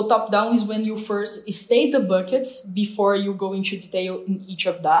 So top down is when you first state the buckets before you go into detail in each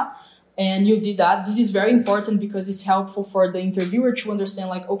of that. And you did that. This is very important because it's helpful for the interviewer to understand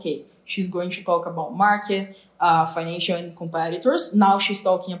like, okay, she's going to talk about market, financial and competitors. Now she's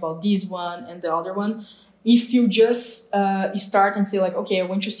talking about this one and the other one. If you just start and say like, okay, I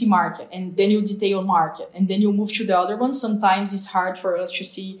want to see market, and then you detail market, and then you move to the other one, sometimes it's hard for us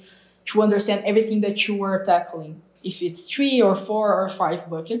to understand everything that you were tackling. If it's 3 or 4 or 5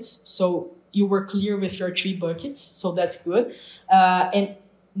 buckets. So you were clear with your 3 buckets. So that's good. And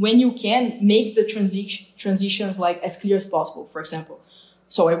when you can, make the transitions like as clear as possible. For example,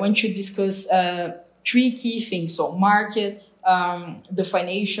 so I want to discuss 3 key things. So market, the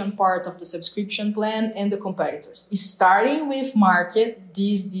financial part of the subscription plan, and the competitors. Starting with market,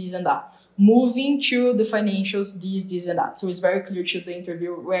 this, and that. Moving to the financials, this, and that. So it's very clear to the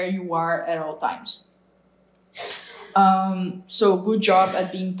interviewer where you are at all times. So good job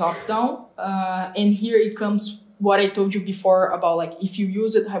at being top down. And here it comes what I told you before about like, if you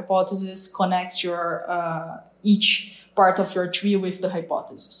use the hypothesis, connect your, each part of your tree with the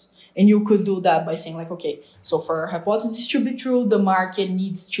hypothesis. And you could do that by saying like, okay, so for our hypothesis to be true, the market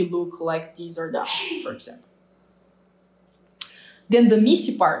needs to look like this or that, for example. Then the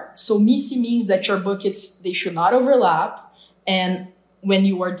MISI part. So MISI means that your buckets, they should not overlap. And when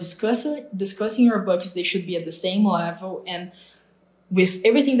you are discussing your buckets, they should be at the same level. And with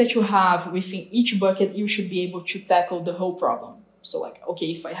everything that you have within each bucket, you should be able to tackle the whole problem. So like, okay,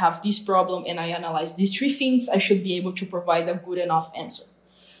 if I have this problem and I analyze these 3 things, I should be able to provide a good enough answer.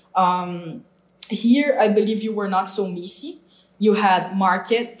 Here, I believe you were not so MISI. You had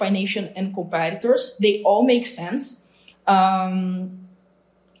market, financial, and competitors. They all make sense.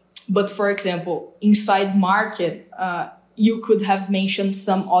 But for example, inside market, you could have mentioned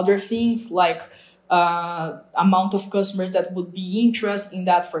some other things like amount of customers that would be interested in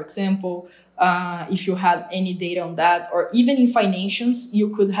that, for example, if you had any data on that, or even in financials, you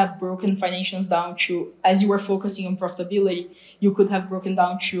could have broken financials down to, as you were focusing on profitability, you could have broken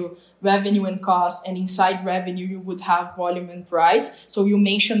down to revenue and cost, and inside revenue, you would have volume and price. So you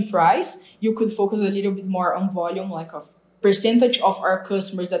mentioned price, you could focus a little bit more on volume, like a percentage of our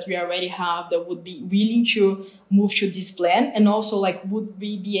customers that we already have that would be willing to move to this plan. And also like, would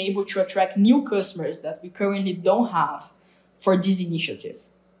we be able to attract new customers that we currently don't have for this initiative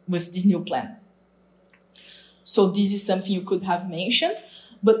with this new plan? So this is something you could have mentioned.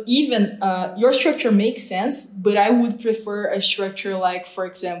 But even your structure makes sense, but I would prefer a structure like, for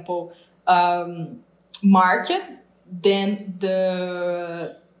example, market, then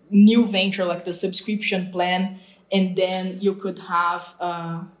the new venture, like the subscription plan, and then you could have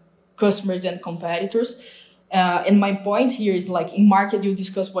customers and competitors. And my point here is like in market, you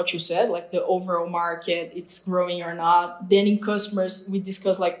discuss what you said, like the overall market, it's growing or not. Then in customers, we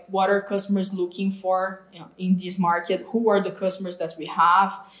discuss like what are customers looking for in this market? Who are the customers that we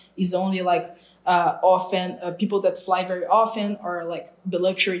have? Is only like often people that fly very often or like the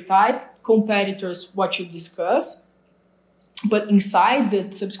luxury type. Competitors, what you discuss. But inside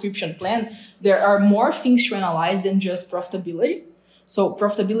the subscription plan, there are more things to analyze than just profitability. So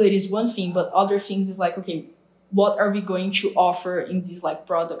profitability is one thing, but other things is like, okay, what are we going to offer in this like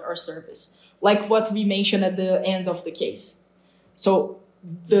product or service? Like what we mentioned at the end of the case. So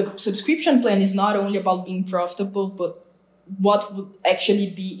the subscription plan is not only about being profitable, but what would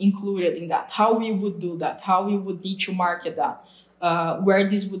actually be included in that, how we would do that, how we would need to market that, where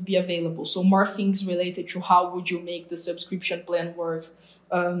this would be available. So more things related to how would you make the subscription plan work,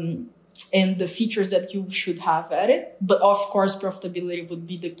 and the features that you should have added. But of course, profitability would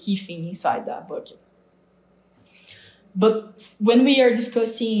be the key thing inside that bucket. But when we are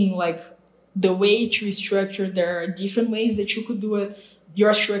discussing like the way to structure, there are different ways that you could do it.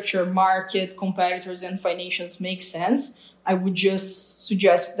 Your structure, market, competitors, and financials make sense. I would just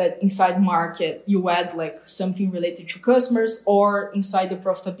suggest that inside market, you add like something related to customers, or inside the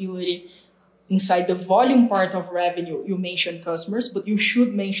profitability, inside the volume part of revenue, you mention customers, but you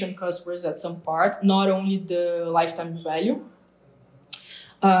should mention customers at some part, not only the lifetime value.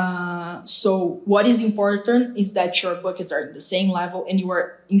 So what is important is that your buckets are at the same level and you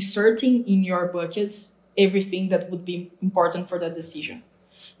are inserting in your buckets everything that would be important for that decision.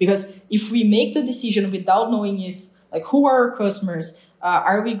 Because if we make the decision without knowing if, like, who are our customers,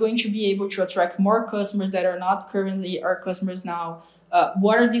 are we going to be able to attract more customers that are not currently our customers now?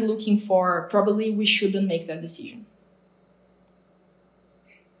 What are they looking for? Probably we shouldn't make that decision.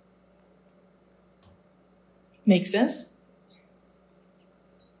 Make sense?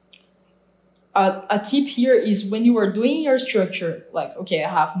 A tip here is when you are doing your structure, like, okay, I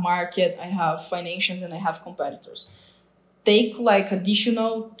have market, I have financials, and I have competitors. Take like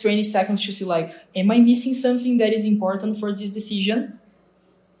additional 20 seconds to see like, am I missing something that is important for this decision?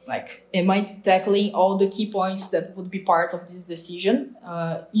 Like, am I tackling all the key points that would be part of this decision?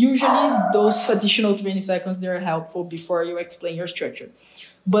 Usually those additional 20 seconds, they're helpful before you explain your structure.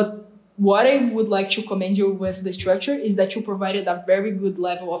 But what I would like to commend you with the structure is that you provided a very good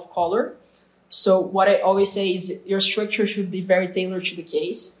level of color. So what I always say is your structure should be very tailored to the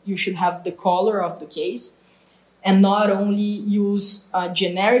case. You should have the color of the case and not only use a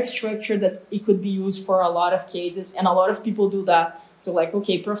generic structure that it could be used for a lot of cases. And a lot of people do that. So like,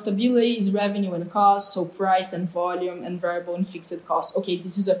 okay, profitability is revenue and cost. So price and volume and variable and fixed costs. Okay,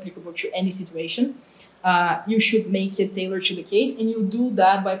 this is applicable to any situation. You should make it tailored to the case. And you do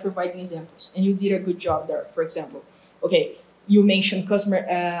that by providing examples. And you did a good job there. For example, okay, you mentioned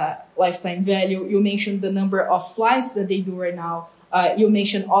customer lifetime value. You mentioned the number of flights that they do right now. You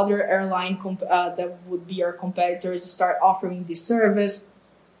mentioned other airline that would be our competitors start offering this service.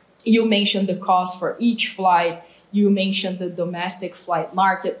 You mentioned the cost for each flight. You mentioned the domestic flight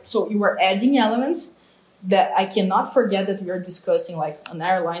market. So you are adding elements that I cannot forget that we are discussing like an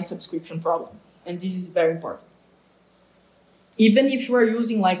airline subscription problem. And this is very important. Even if you are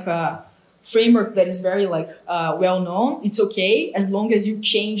using like a framework that is very well known, it's okay as long as you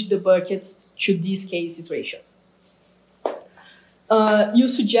change the buckets to this case situation. You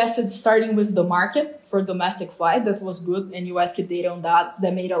suggested starting with the market for domestic flight. That was good. And you asked data on that.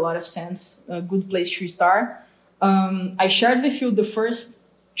 That made a lot of sense. A good place to start. I shared with you the first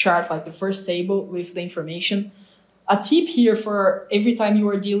chart, like the first table with the information. A tip here for every time you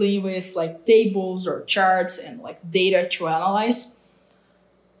are dealing with like tables or charts and like data to analyze.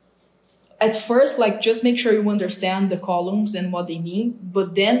 At first, like just make sure you understand the columns and what they mean.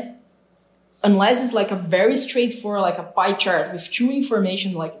 But then unless it's like a very straightforward, like a pie chart with two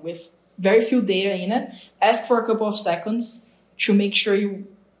information, like with very few data in it, ask for a couple of seconds to make sure you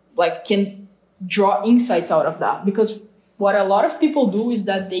like can draw insights out of that. Because what a lot of people do is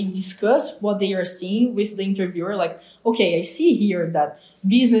that they discuss what they are seeing with the interviewer. Like, okay, I see here that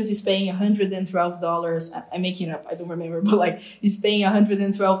business is paying $112. I'm making it up. I don't remember, but like is paying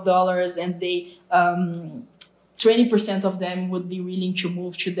 $112 and they, 20% of them would be willing to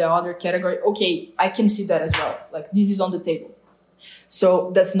move to the other category. Okay, I can see that as well. Like this is on the table.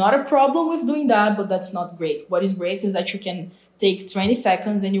 So that's not a problem with doing that, but that's not great. What is great is that you can take 20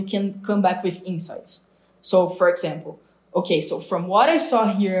 seconds and you can come back with insights. So for example, okay, so from what I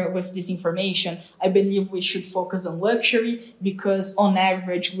saw here with this information, I believe we should focus on luxury because on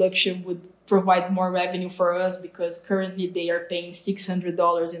average, luxury would provide more revenue for us because currently they are paying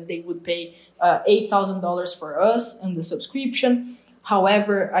 $600 and they would pay $8,000 for us in the subscription.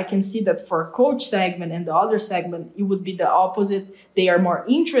 However, I can see that for coach segment and the other segment, it would be the opposite. They are more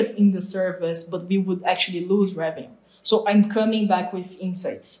interested in the service, but we would actually lose revenue. So I'm coming back with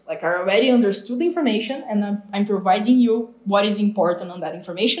insights. Like I already understood the information and I'm providing you what is important on that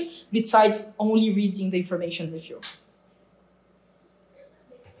information besides only reading the information with you.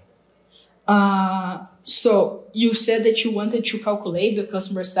 So you said that you wanted to calculate the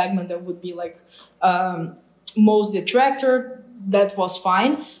customer segment that would be like most detractor. That was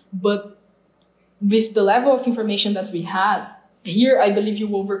fine. But with the level of information that we had here, I believe you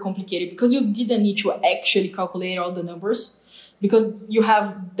overcomplicated because you didn't need to actually calculate all the numbers because you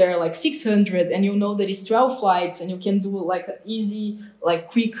have there like 600 and you know that it's 12 flights and you can do like an easy, like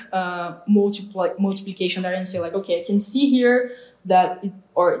quick multiplication there and say like, okay, I can see here that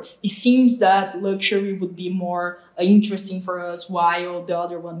it seems that luxury would be more interesting for us while the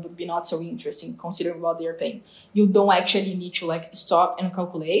other one would be not so interesting considering what they're paying. You don't actually need to like stop and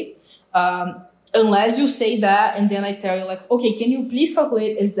calculate unless you say that and then I tell you like, okay, can you please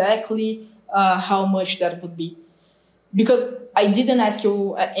calculate exactly how much that would be? Because I didn't ask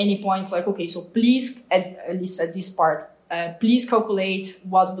you at any point like, okay, so please, at least at this part, please calculate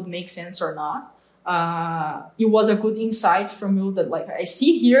what would make sense or not. It was a good insight from you that like I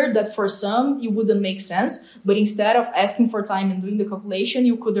see here that for some it wouldn't make sense, but instead of asking for time and doing the calculation,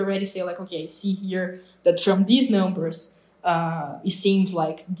 you could already say like, okay, I see here that from these numbers, it seems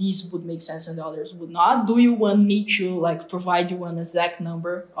like these would make sense and the others would not. Do you want me to like provide you an exact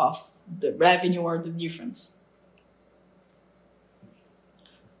number of the revenue or the difference?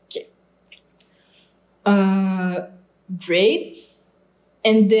 Okay. Great.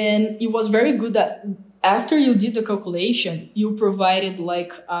 And then it was very good that after you did the calculation, you provided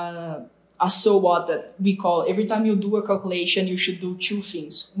like a so what that we call every time you do a calculation, you should do two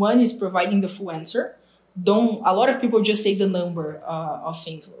things. One is providing the full answer. A lot of people just say the number of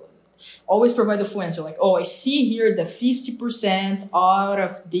things. Always provide the full answer. Like, oh, I see here that 50% out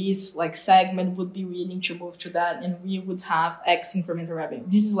of this like segment would be willing to move to that and we would have X incremental revenue.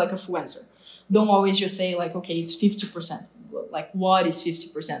 This is like a full answer. Don't always just say like, okay, it's 50%. Like what is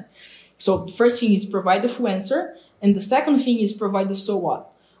 50%? So the first thing is provide the full answer. And the second thing is provide the so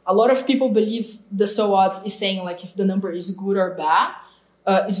what. A lot of people believe the so what is saying like if the number is good or bad.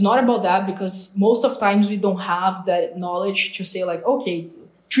 It's not about that because most of times we don't have that knowledge to say like, okay,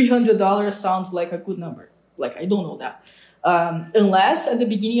 $300 sounds like a good number. Like, I don't know that. Unless at the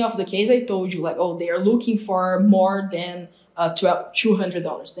beginning of the case, I told you like, oh, they are looking for more than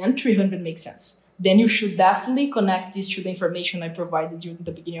 $200. Then 300 makes sense. Then you should definitely connect this to the information I provided you in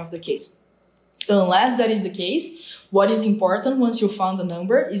the beginning of the case. Unless that is the case, what is important once you found the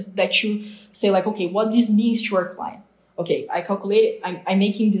number is that you say like, okay, what this means to our client. Okay, I calculated, I'm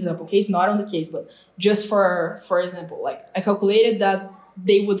making this up, okay? It's not on the case, but just for example, like I calculated that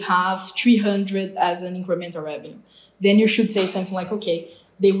they would have 300 as an incremental revenue. Then you should say something like, okay,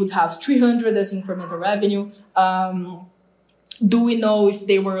 they would have 300 as incremental revenue. Do we know if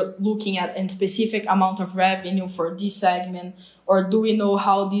they were looking at a specific amount of revenue for this segment? Or do we know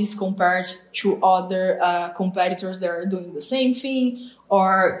how this compares to other competitors that are doing the same thing?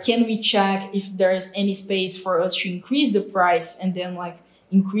 Or can we check if there's any space for us to increase the price and then like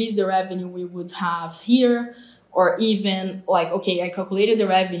increase the revenue we would have here, or even like, okay, I calculated the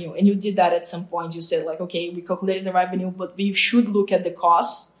revenue, and you did that at some point. You said like, okay, we calculated the revenue, but we should look at the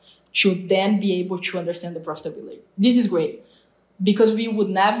costs to then be able to understand the profitability. This is great because we would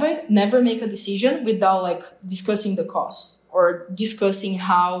never make a decision without like discussing the costs or discussing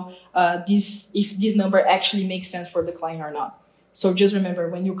how if this number actually makes sense for the client or not. So just remember,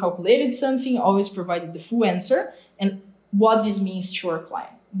 when you calculated something, always provide the full answer and what this means to our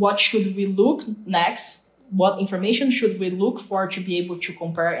client. What should we look next? What information should we look for to be able to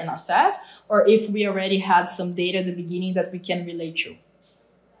compare and assess? Or if we already had some data at the beginning that we can relate to.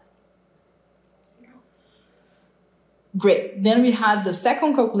 Great. Then we had the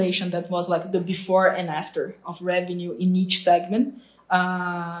second calculation that was like the before and after of revenue in each segment.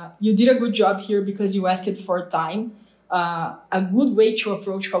 You did a good job here because you asked for time. A good way to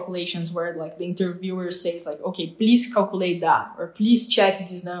approach calculations where like the interviewer says like, okay, please calculate that, or please check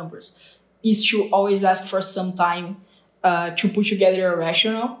these numbers, is to always ask for some time to put together a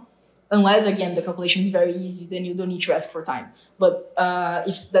rationale. Unless, again, the calculation is very easy, then you don't need to ask for time. But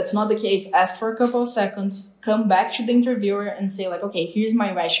if that's not the case, ask for a couple of seconds, come back to the interviewer and say like, okay, here's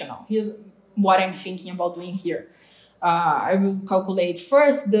my rationale. Here's what I'm thinking about doing here. I will calculate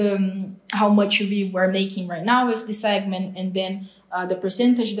first how much we were making right now with the segment, and then the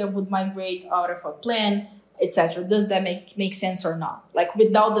percentage that would migrate out of a plan, etc. Does that make sense or not? Like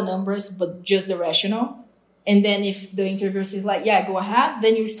without the numbers, but just the rationale. And then if the interviewer says like, yeah, go ahead,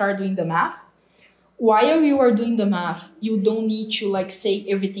 then you start doing the math. While you are doing the math, you don't need to like say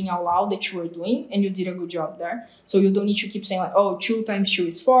everything out loud that you are doing, and you did a good job there. So you don't need to keep saying like, oh, 2 times 2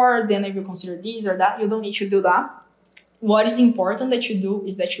 is 4, then I will consider this or that. You don't need to do that. What is important that you do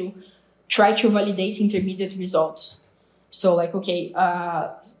is that you try to validate intermediate results. So like, okay,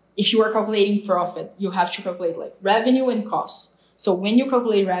 if you are calculating profit, you have to calculate like revenue and costs. So when you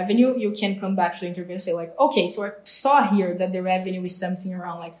calculate revenue, you can come back to the interview and say like, okay, so I saw here that the revenue is something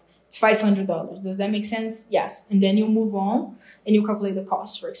around like, it's $500. Does that make sense? Yes. And then you move on and you calculate the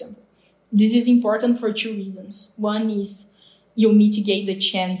cost, for example. This is important for 2 reasons. One is you mitigate the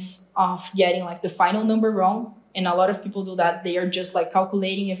chance of getting like the final number wrong. And a lot of people do that. They are just like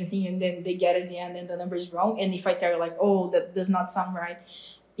calculating everything and then they get at the end and the number is wrong. And if I tell you like, oh, that does not sound right,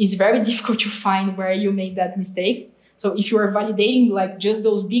 it's very difficult to find where you made that mistake. So if you are validating like just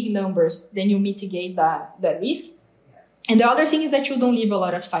those big numbers, then you mitigate that risk. And the other thing is that you don't leave a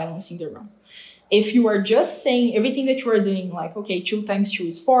lot of silence in the room. If you are just saying everything that you are doing, like, okay, 2 times 2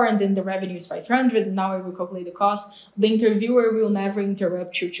 is 4, and then the revenue is 500, and now I will calculate the cost, the interviewer will never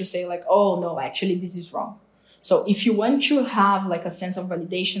interrupt you to say like, oh, no, actually, this is wrong. So if you want to have like a sense of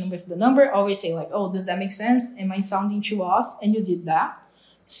validation with the number, always say like, oh, does that make sense? Am I sounding too off? And you did that.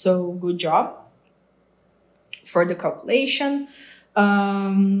 So good job for the calculation.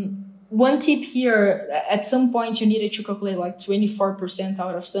 One tip here, at some point you needed to calculate like 24%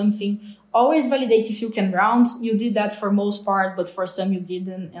 out of something. Always validate if you can round. You did that for most part, but for some you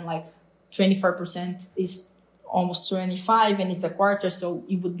didn't. And like 24% is almost 25 and it's a quarter. So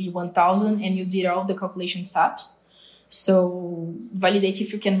it would be 1,000 and you did all the calculation steps. So validate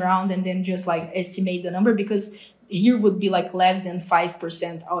if you can round and then just like estimate the number, because here would be like less than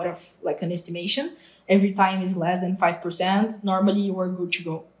 5% out of like an estimation. Every time is less than 5%. Normally you are good to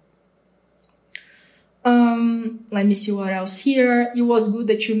go. Let me see what else here. It was good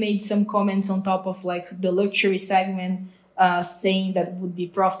that you made some comments on top of like the luxury segment, saying that would be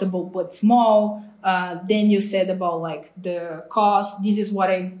profitable but small. Then you said about like the cost. This is what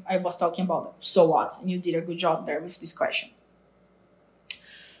I was talking about. So what? And you did a good job there with this question.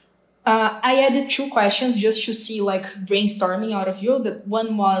 I added 2 questions just to see like brainstorming out of you. That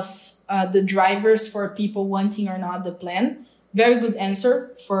one was the drivers for people wanting or not the plan. Very good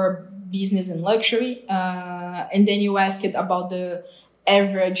answer for business and luxury. And then you asked about the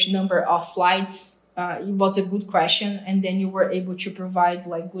average number of flights. It was a good question. And then you were able to provide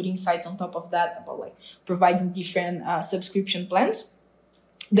like good insights on top of that about like providing different subscription plans.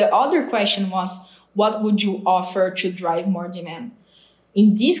 The other question was, what would you offer to drive more demand?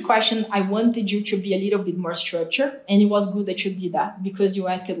 In this question, I wanted you to be a little bit more structured, and it was good that you did that because you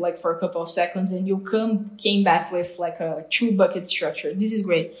asked it like for a couple of seconds and you came back with like a 2-bucket structure. This is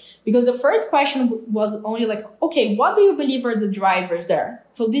great because the first question was only like, okay, what do you believe are the drivers there?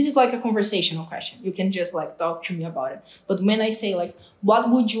 So this is like a conversational question. You can just like talk to me about it. But when I say like, what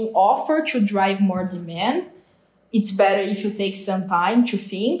would you offer to drive more demand? It's better if you take some time to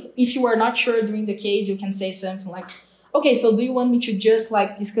think. If you are not sure during the case, you can say something like, okay, so do you want me to just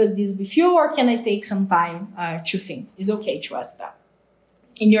like discuss this with you, or can I take some time to think? It's okay to ask that.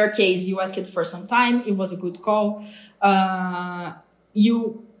 In your case, you asked it for some time. It was a good call.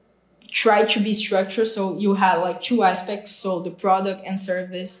 you try to be structured. So you have like two aspects. So the product and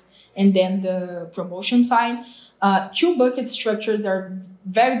service, and then the promotion side. Two bucket structures are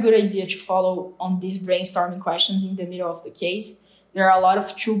very good idea to follow on these brainstorming questions in the middle of the case. There are a lot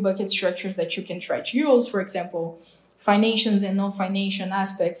of two bucket structures that you can try to use. For example, financials and non-financial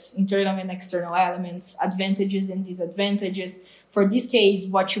aspects, internal and external elements, advantages and disadvantages. For this case,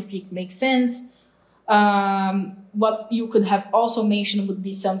 what you pick makes sense. What you could have also mentioned would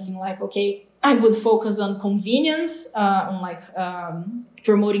be something like, okay, I would focus on convenience, on like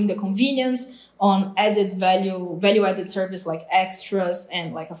promoting the convenience, on value added service like extras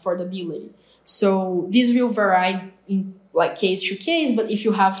and like affordability. So this will vary in like case to case, but if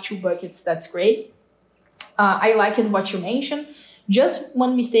you have two buckets, that's great. I liked what you mentioned. Just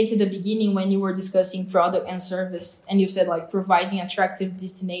one mistake at the beginning when you were discussing product and service, and you said like providing attractive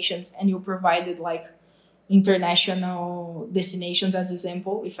destinations, and you provided like international destinations as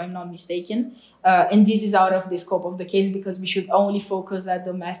example, if I'm not mistaken. And this is out of the scope of the case because we should only focus at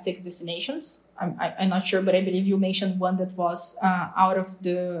domestic destinations. I'm not sure, but I believe you mentioned one that was out of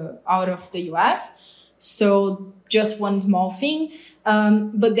the US. So just one small thing.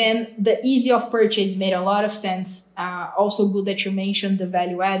 But then the ease of purchase made a lot of sense. Also good that you mentioned the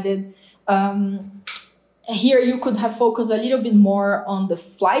value added. Here you could have focused a little bit more on the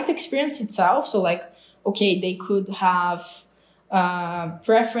flight experience itself. So like, okay, they could have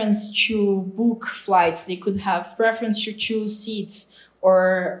preference to book flights. They could have preference to choose seats,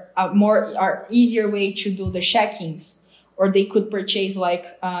 or or easier way to do the check-ins. Or they could purchase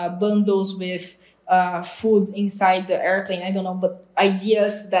like bundles with food inside the airplane. I don't know, but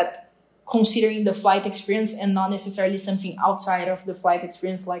ideas that considering the flight experience and not necessarily something outside of the flight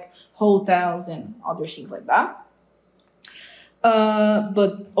experience, like hotels and other things like that.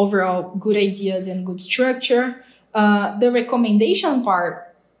 But overall, good ideas and good structure. The recommendation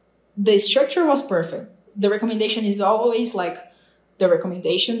part, the structure was perfect. The recommendation is always like the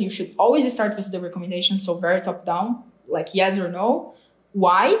recommendation. You should always start with the recommendation. So very top down, like yes or no,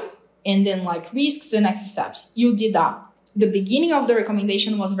 why, and then like risks, the next steps. You did that. The beginning of the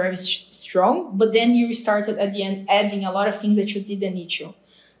recommendation was very strong, but then you started at the end adding a lot of things that you didn't need to.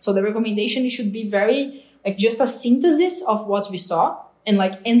 So the recommendation, it should be very like just a synthesis of what we saw and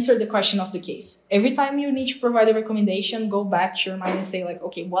like answer the question of the case. Every time you need to provide a recommendation, go back to your mind and say like,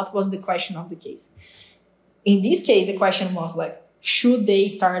 okay, what was the question of the case? In this case, the question was like, should they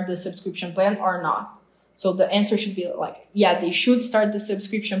start the subscription plan or not? So the answer should be like, yeah, they should start the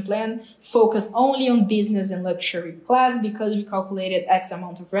subscription plan, focus only on business and luxury class because we calculated X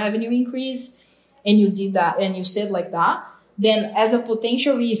amount of revenue increase, and you did that and you said like that. Then as a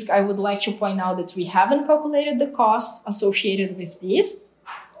potential risk, I would like to point out that we haven't calculated the costs associated with this.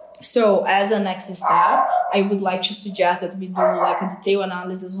 So as a next step, I would like to suggest that we do like a detailed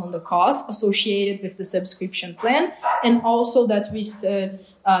analysis on the costs associated with the subscription plan, and also that we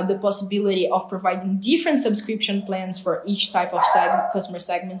the possibility of providing different subscription plans for each type of customer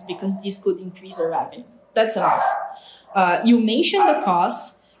segments, because this could increase our revenue. That's enough. You mentioned the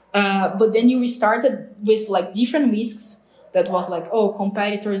costs, but then you restarted with like different risks. That was like, oh,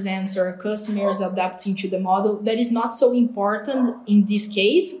 competitors answer, customers adapting to the model. That is not so important in this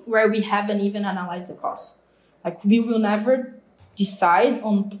case where we haven't even analyzed the costs. Like we will never decide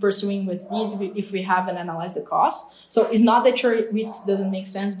on pursuing with this if we haven't analyzed the cost. So it's not that your risk doesn't make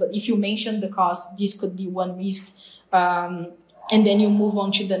sense, but if you mention the cost, this could be one risk. And then you move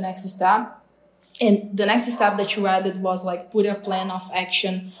on to the next step. And the next step that you added was like put a plan of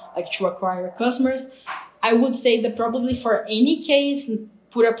action, like to acquire customers. I would say that probably for any case,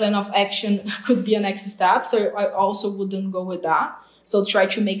 put a plan of action could be a next step. So I also wouldn't go with that. So try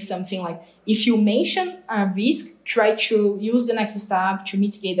to make something like, if you mention a risk, try to use the next step to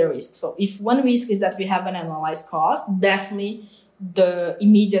mitigate the risk. So if one risk is that we haven't analyzed cost, definitely the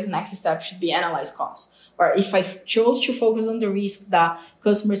immediate next step should be analyze cost. Or if I chose to focus on the risk that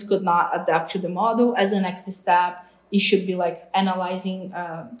customers could not adapt to the model, as a next step, it should be like analyzing,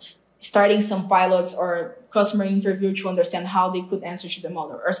 starting some pilots or customer interview to understand how they could answer to the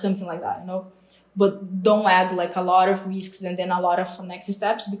model or something like that, you know. But don't add like a lot of risks and then a lot of next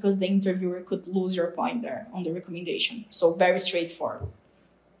steps, because the interviewer could lose your point there on the recommendation. So very straightforward.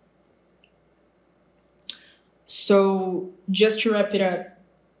 So just to wrap it up,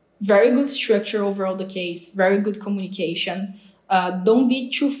 very good structure overall the case, very good communication. Don't be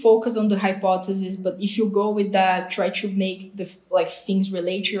too focused on the hypothesis, but if you go with that, try to make the things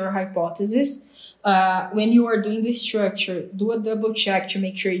relate to your hypothesis. When you are doing the structure, do a double check to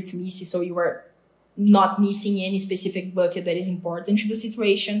make sure it's messy, so you are not missing any specific bucket that is important to the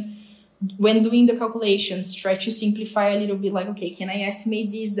situation. when doing the calculations, try to simplify a little bit, like, okay, can I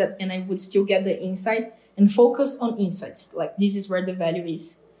estimate this, that, and I would still get the insight, and focus on insights. Like, this is where the value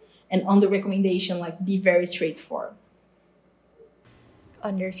is. And on the recommendation, like, be very straightforward.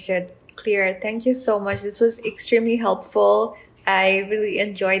 Understood. Clear. Thank you so much. This was extremely helpful. I really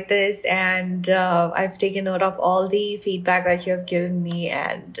enjoyed this, and I've taken note of all the feedback that you have given me,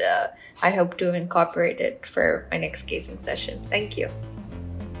 and I hope to incorporate it for my next casing session. Thank you.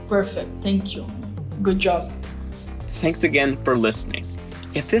 Perfect. Thank you. Good job. Thanks again for listening.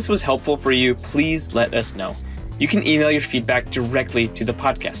 If this was helpful for you, please let us know. You can email your feedback directly to the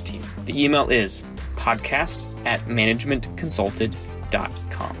podcast team. The email is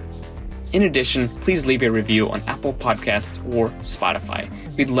podcast@managementconsulted.com. In addition, please leave a review on Apple Podcasts or Spotify.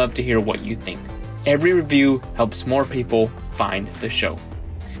 We'd love to hear what you think. Every review helps more people find the show.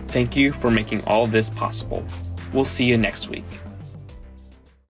 Thank you for making all this possible. We'll see you next week.